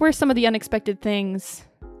what were some of the unexpected things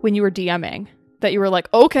when you were DMing that you were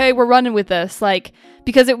like, okay, we're running with this? Like,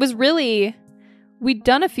 because it was really, we'd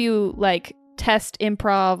done a few like test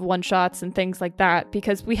improv one shots and things like that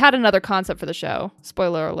because we had another concept for the show.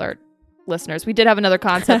 Spoiler alert, listeners. We did have another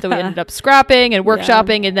concept that we ended up scrapping and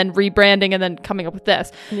workshopping and then rebranding and then coming up with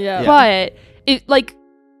this. Yeah. But it like,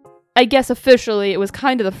 I guess officially it was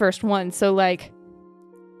kind of the first one. So like,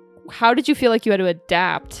 how did you feel like you had to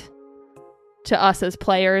adapt to us as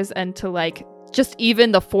players and to like just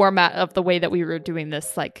even the format of the way that we were doing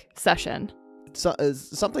this like session? So,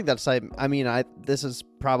 something that's I mean, this is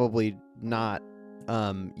probably not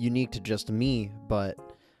unique to just me, but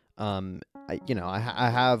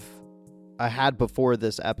I had before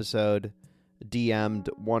this episode DM'd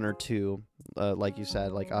one or two, like you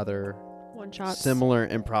said, like other One shot. similar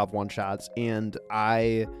improv one shots, and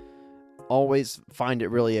I always find it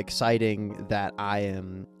really exciting that I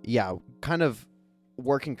am kind of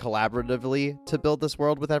working collaboratively to build this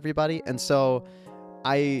world with everybody. And so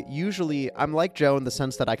I'm like Joe in the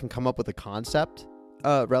sense that I can come up with a concept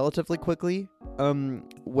relatively quickly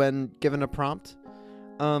when given a prompt,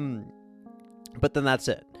 but then that's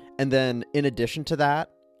it. And then in addition to that,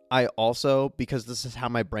 I also, because this is how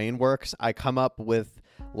my brain works, I come up with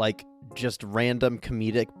like just random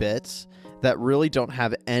comedic bits that really don't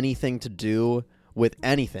have anything to do with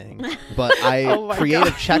anything, but I Oh my create a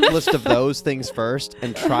God. checklist of those things first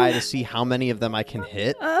and try to see how many of them I can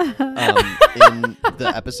hit in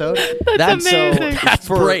the episode. That's amazing. That's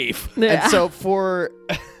For- brave. Yeah. And so for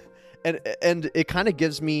and it kind of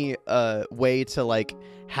gives me a way to like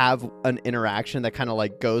have an interaction that kind of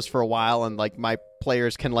like goes for a while, and like my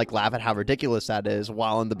players can like laugh at how ridiculous that is,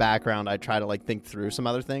 while in the background I try to like think through some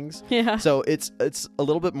other things. Yeah. So it's a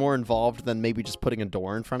little bit more involved than maybe just putting a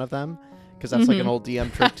door in front of them, because that's like an old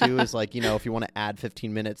DM trick too, is like, you know, if you want to add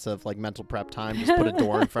 15 minutes of like mental prep time, just put a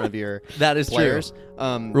door in front of your That is players. Rule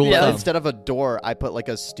of But thumb. instead of a door, I put like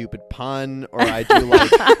a stupid pun, or I do like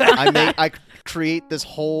I create this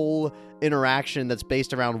whole interaction that's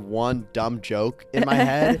based around one dumb joke in my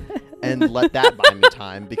head, and let that buy me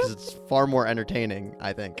time because it's far more entertaining,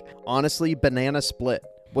 I think. Honestly, Banana Split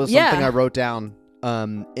was something I wrote down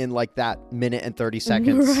in like that minute and 30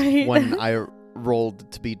 seconds Right. when I rolled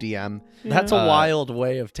to be DM. That's a wild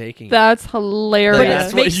way of taking it. That's But hilarious. it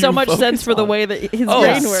That's what makes you so much focus sense for the on. way that his Oh,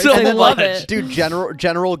 brain works. so I love much. it. Dude,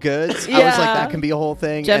 general goods. I was Yeah. like, that can be a whole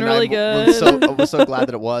thing. Generally and good. I was so glad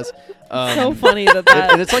that it was. So funny that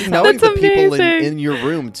And it's like knowing That's the people amazing. in your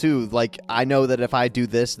room too. Like I know that if I do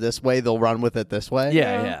this way, they'll run with it this way.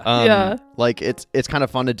 Yeah. Yeah. Like it's kind of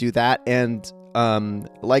fun to do that. And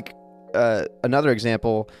another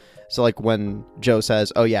example. So like when Joe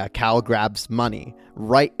says, "Oh yeah, Cal grabs money,"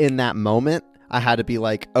 right in that moment, I had to be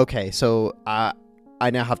like, "Okay, so I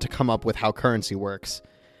now have to come up with how currency works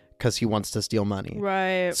because he wants to steal money."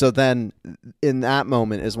 Right. So then, in that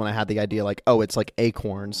moment is when I had the idea, like, oh, it's like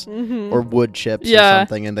acorns Mm-hmm. or wood chips or Yeah.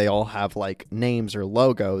 something, and they all have like names or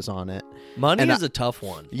logos on it. Money And is a tough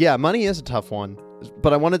one. Yeah, money is a tough one,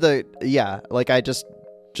 but I wanted to, like I just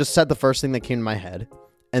said the first thing that came to my head,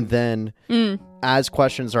 and then as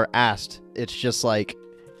questions are asked, it's just like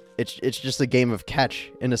it's just a game of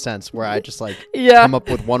catch in a sense where I just like Yeah. come up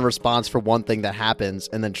with one response for one thing that happens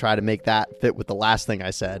and then try to make that fit with the last thing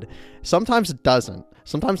I said. Sometimes it doesn't.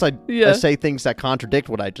 Sometimes I say things that contradict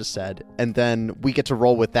what I just said, and then we get to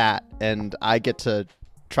roll with that, and I get to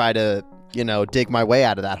try to, dig my way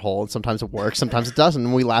out of that hole. And sometimes it works, sometimes it doesn't,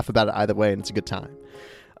 and we laugh about it either way, and it's a good time.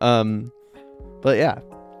 But yeah.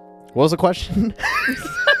 What was the question?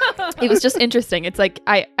 It was just interesting. It's like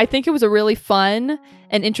I think it was a really fun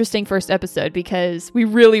and interesting first episode because we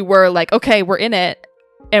really were like, okay, we're in it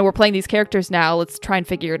and we're playing these characters now. Let's try and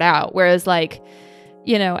figure it out. Whereas like,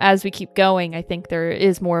 as we keep going, I think there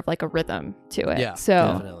is more of like a rhythm to it. Yeah, so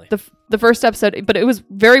definitely. the first episode, but it was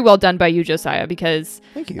very well done by you, Josiah, because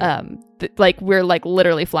Thank you. like we're like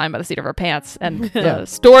literally flying by the seat of our pants, and Yeah.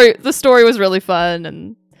 the story was really fun,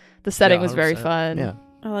 and the setting Yeah, was very 100%. fun. Yeah.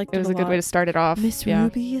 I liked It was a good way to start it off. Miss Yeah.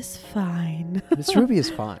 Ruby is fine. Miss Ruby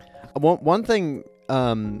is fine. One thing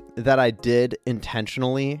that I did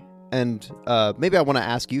intentionally, and maybe I want to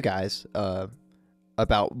ask you guys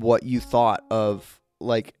about what you thought of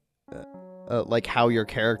like how your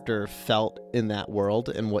character felt in that world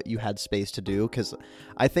and what you had space to do, because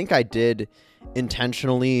I think I did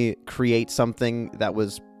intentionally create something that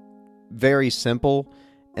was very simple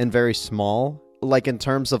and very small, like in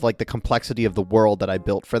terms of like the complexity of the world that I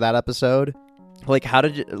built for that episode. Like how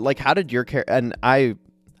did your character, and I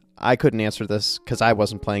couldn't answer this because I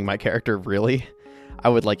wasn't playing my character really. I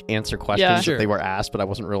would like answer questions Yeah. if Sure. they were asked, but I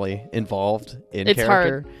wasn't really involved in It's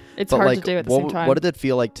character. It's But hard like, to do at the what, same time. what did it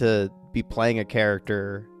feel like to be playing a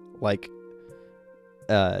character like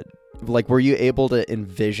were you able to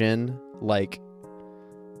envision like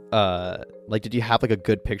did you have like a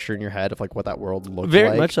good picture in your head of like what that world looked Very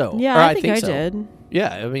like? much so. Yeah, Or I think I so. did.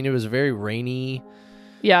 Yeah, I mean, it was very rainy.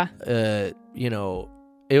 Yeah. It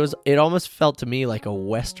almost felt to me like a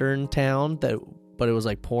western town but it was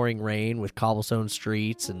like pouring rain with cobblestone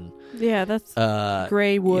streets and Yeah, that's uh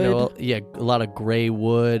gray wood. a lot of gray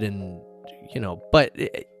wood and but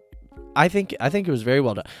I think it was very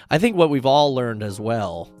well done. I think what we've all learned as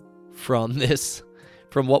well from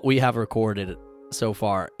what we have recorded so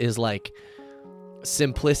far is like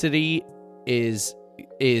simplicity is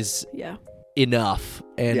yeah. enough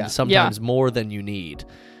and Yeah. sometimes more than you need.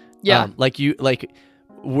 Yeah.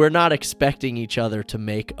 We're not expecting each other to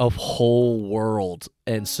make a whole world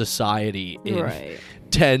and society in Right.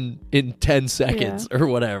 10 seconds or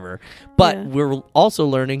whatever. But Yeah. we're also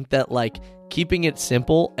learning that like keeping it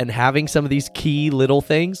simple and having some of these key little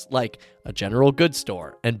things like a general goods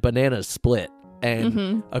store and Banana Split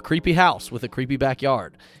and a creepy house with a creepy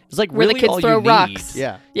backyard. It's like Where the really kids all throw you rocks. need.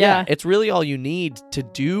 Yeah. Yeah. It's really all you need to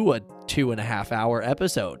do a 2.5 hour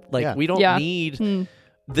episode. Like Yeah. we don't Yeah. need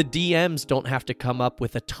the DMs don't have to come up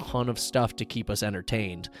with a ton of stuff to keep us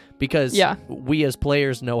entertained because we as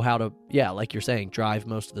players know how to, like you're saying, drive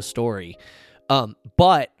most of the story.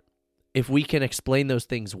 But if we can explain those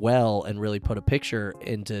things well and really put a picture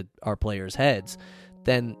into our players' heads,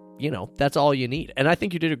 then, that's all you need. And I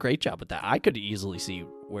think you did a great job with that. I could easily see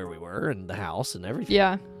where we were and the house and everything.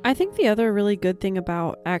 Yeah. I think the other really good thing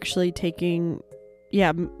about actually keeping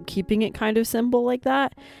it kind of simple like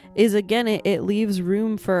that is, again, it leaves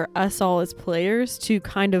room for us all as players to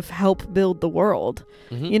kind of help build the world.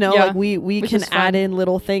 Mhm. Yeah, Like we which can is fun. add in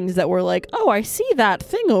little things that we're like, oh, I see that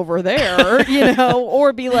thing over there,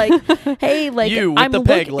 or be like, hey, like You with I'm the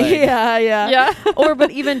peg leg. Yeah. Yeah. Or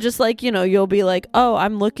but even just like, you'll be like, oh,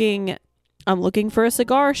 I'm looking for a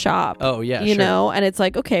cigar shop. Oh, yeah, you sure. know, and it's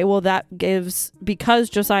like, okay, well, that gives, because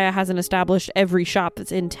Josiah hasn't established every shop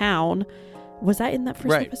that's in town, Was that in that first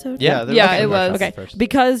Right. episode? Yeah. there Yeah, some it was. reference Okay, first.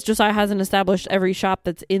 because Josiah hasn't established every shop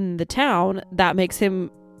that's in the town. That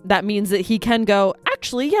means that he can go,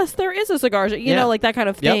 actually, yes, there is a cigar shop, you Yeah. know, like that kind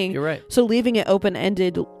of Yep, thing. you're right. So leaving it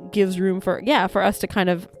open-ended gives room for us to kind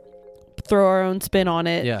of throw our own spin on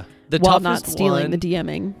it Yeah. The while toughest not stealing one, the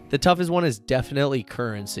DMing. the toughest one is definitely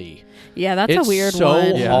currency. Yeah, that's It's a weird so one.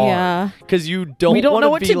 hard. Yeah. Because you don't We don't want know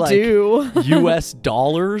to what be to like do. US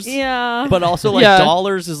dollars. Yeah. But also like Yeah.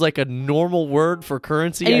 dollars is like a normal word for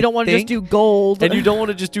currency. and you I don't want to just think. do gold. And you don't want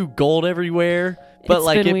to just do gold everywhere. But It's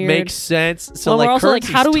like been it weird. makes sense. So well, like we're also like,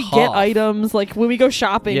 how do we currency's get tough. items? Like when we go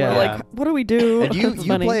shopping, Yeah. we're like, what do we do? And you It's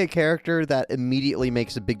funny. play a character that immediately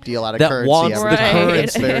makes a big deal out of That currency wants every the time. currency.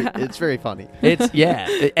 It's very, Yeah. it's very funny. It's yeah.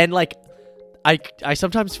 And like I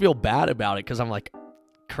sometimes feel bad about it because I'm like,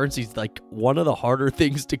 currency's like one of the harder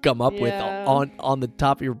things to come up with Yeah. on the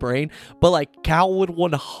top of your brain. But like Cal would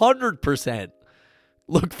 100%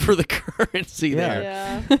 look for the currency Yeah. there.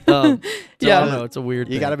 Yeah. So Yeah. I don't know. It's a weird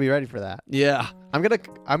You thing. got to be ready for that. Yeah. I'm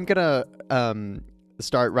gonna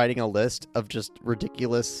start writing a list of just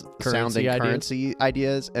ridiculous sounding ideas? currency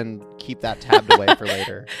ideas and keep that tabbed away for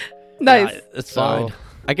later. Nice. Yeah, it's So- fine.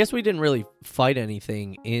 I guess we didn't really fight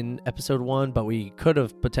anything in episode 1, but we could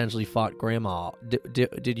have potentially fought Grandma.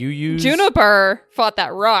 Did you use Juniper fought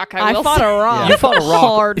that rock. I will fought say. a rock. You fought a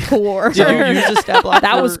rock. Hardcore. Did you use a stat block?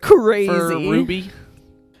 That for- was crazy. for Ruby.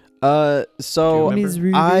 So Do you Miss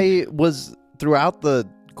Ruby. I was throughout the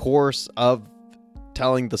course of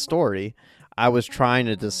telling the story, I was trying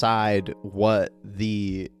to decide what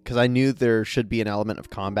because I knew there should be an element of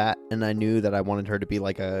combat, and I knew that I wanted her to be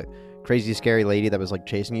like a crazy scary lady that was like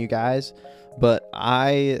chasing you guys, but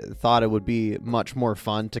I thought it would be much more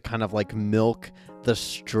fun to kind of like milk the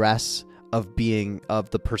stress of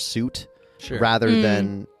the pursuit Sure. rather Mm.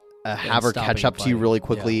 than have her stopping catch up to you fighting. really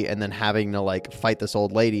quickly and then having to like fight this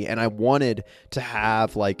old lady. And I wanted to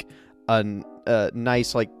have like a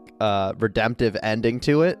nice like redemptive ending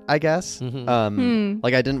to it, I guess. Mhm.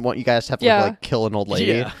 Like I didn't want you guys to have to Yeah. like kill an old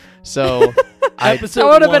lady. Yeah. So Episode That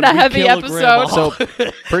would've been 1, a we heavy kill episode. grandma.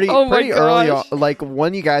 So pretty Oh my pretty early on, gosh. like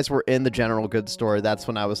when you guys were in the general goods store, that's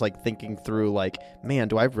when I was like thinking through like, man,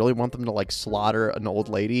 do I really want them to like slaughter an old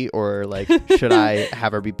lady, or like should I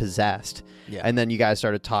have her be possessed? Yeah. And then you guys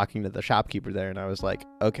started talking to the shopkeeper there, and I was like,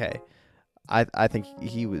 okay, I think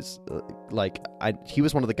he was he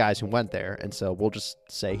was one of the guys who went there, and so we'll just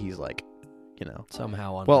say he's like, you know,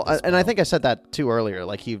 somehow on. well, and I think I said that too earlier,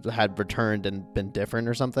 like he had returned and been different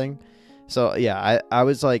or something. So yeah, I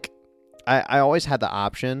was like, I always had the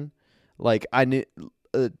option, like I knew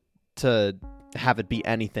to have it be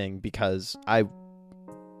anything because I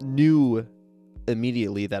knew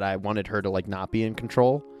immediately that I wanted her to like not be in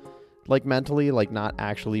control, like mentally, like not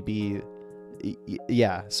actually be,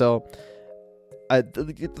 yeah. So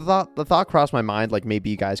the thought crossed my mind, like maybe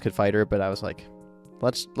you guys could fight her, but I was like,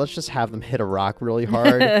 let's just have them hit a rock really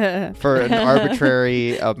hard. For an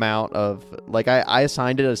arbitrary amount of like I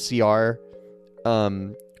assigned it a CR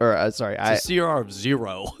sorry it's a CR of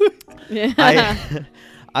 0.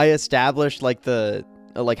 I established like the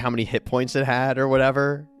like how many hit points it had or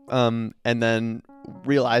whatever and then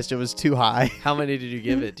realized it was too high. How many did you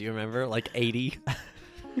give it? Do you remember? Like 80.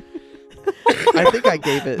 I think I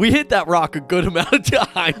gave it We hit that rock a good amount of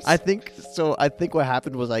times. I think so. I think what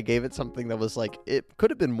happened was I gave it something that was like, it could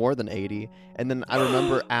have been more than 80. And then I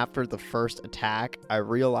remember after the first attack, I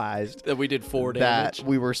realized that we did 4 that damage.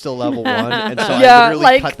 we were still level 1. And so Yeah, I literally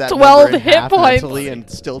like cut that 12 number in hit half points. mentally and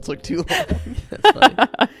still took too long. That's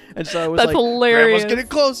funny. And so I was That's like, hilarious. Grandma's getting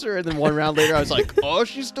closer. And then one round later, I was like, oh,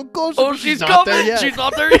 she's still closer. Oh, but she's not coming. there yet. She's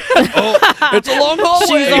not there yet. Oh, it's a long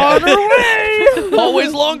hallway. She's on her way.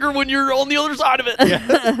 Always longer when you're on the other side of it.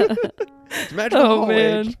 It's a magical Oh, hallway.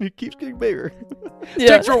 man. It keeps getting bigger. Yeah.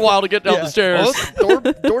 Takes her a while to get down Yeah. the stairs. Oh,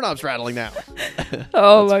 the doorknob's rattling now.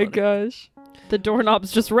 Oh That's my funny. gosh. The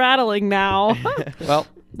doorknob's just rattling now. Well,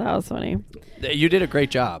 That was funny. you did a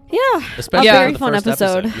great job. Yeah. Especially Yeah. for Very the fun first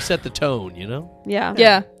episode. You set the tone, you know? Yeah.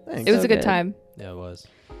 Yeah. Thanks. It was So a good good. time. Yeah, it was.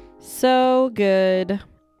 So good.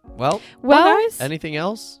 Well, Well, guys. anything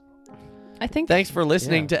else? I think Thanks for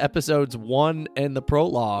listening Yeah. to episodes 1 and the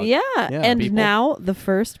prologue. Yeah. And people. now the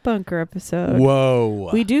first bunker episode. Whoa.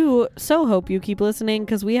 We do so hope you keep listening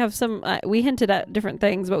because we have some, we hinted at different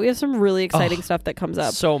things, but we have some really exciting Oh, stuff that comes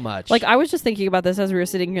up. so much. Like, I was just thinking about this as we were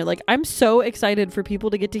sitting here. Like, I'm so excited for people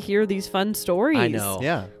to get to hear these fun stories. I know.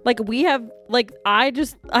 Yeah. Like, we have, like, I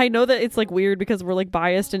know that it's, like, weird because we're, like,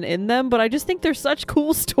 biased and in them, but I just think they're such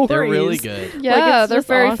cool stories. They're really good. Like, yeah, it's they're just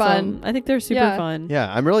very awesome. fun. I think they're super Yeah. fun.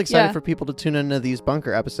 Yeah, I'm really excited Yeah. for people to tune into these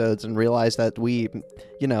bunker episodes and realize that we,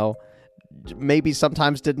 you know, maybe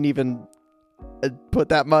sometimes didn't even put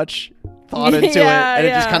that much thought into Yeah, it, and it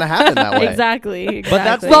just yeah. kind of happened that way. Exactly. But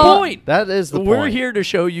that's the Well, point. That is the We're point. here to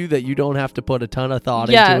show you that you don't have to put a ton of thought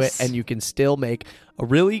into Yes. it, and you can still make a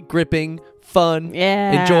really gripping, fun,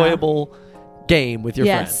 Yeah. enjoyable game with your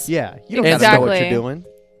Yes. friends. Yeah, you don't gotta know what Exactly. you're doing.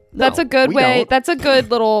 That's No, a good we way. don't. That's a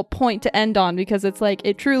good little point to end on because it's like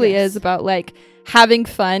it truly Yes. is about like having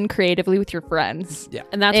fun creatively with your friends.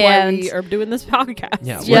 And that's why we And- are doing this podcast.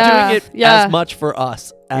 Yeah, we're Yeah, doing it yeah. as much for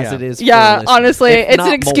us as Yeah. it is for Yeah, listeners, honestly, if it's not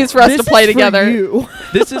an excuse more. for us to play together. You.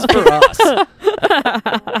 This is for us.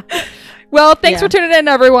 Well, thanks Yeah. for tuning in,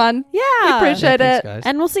 everyone. Yeah. We appreciate Thanks, it. guys.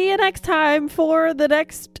 And we'll see you next time for the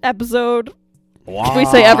next episode. We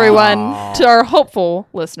say everyone to our hopeful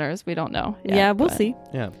listeners. We don't know. yet, Yeah, we'll but see.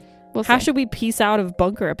 Yeah. We'll How see. should we peace out of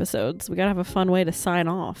bunker episodes? We gotta have a fun way to sign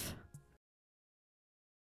off.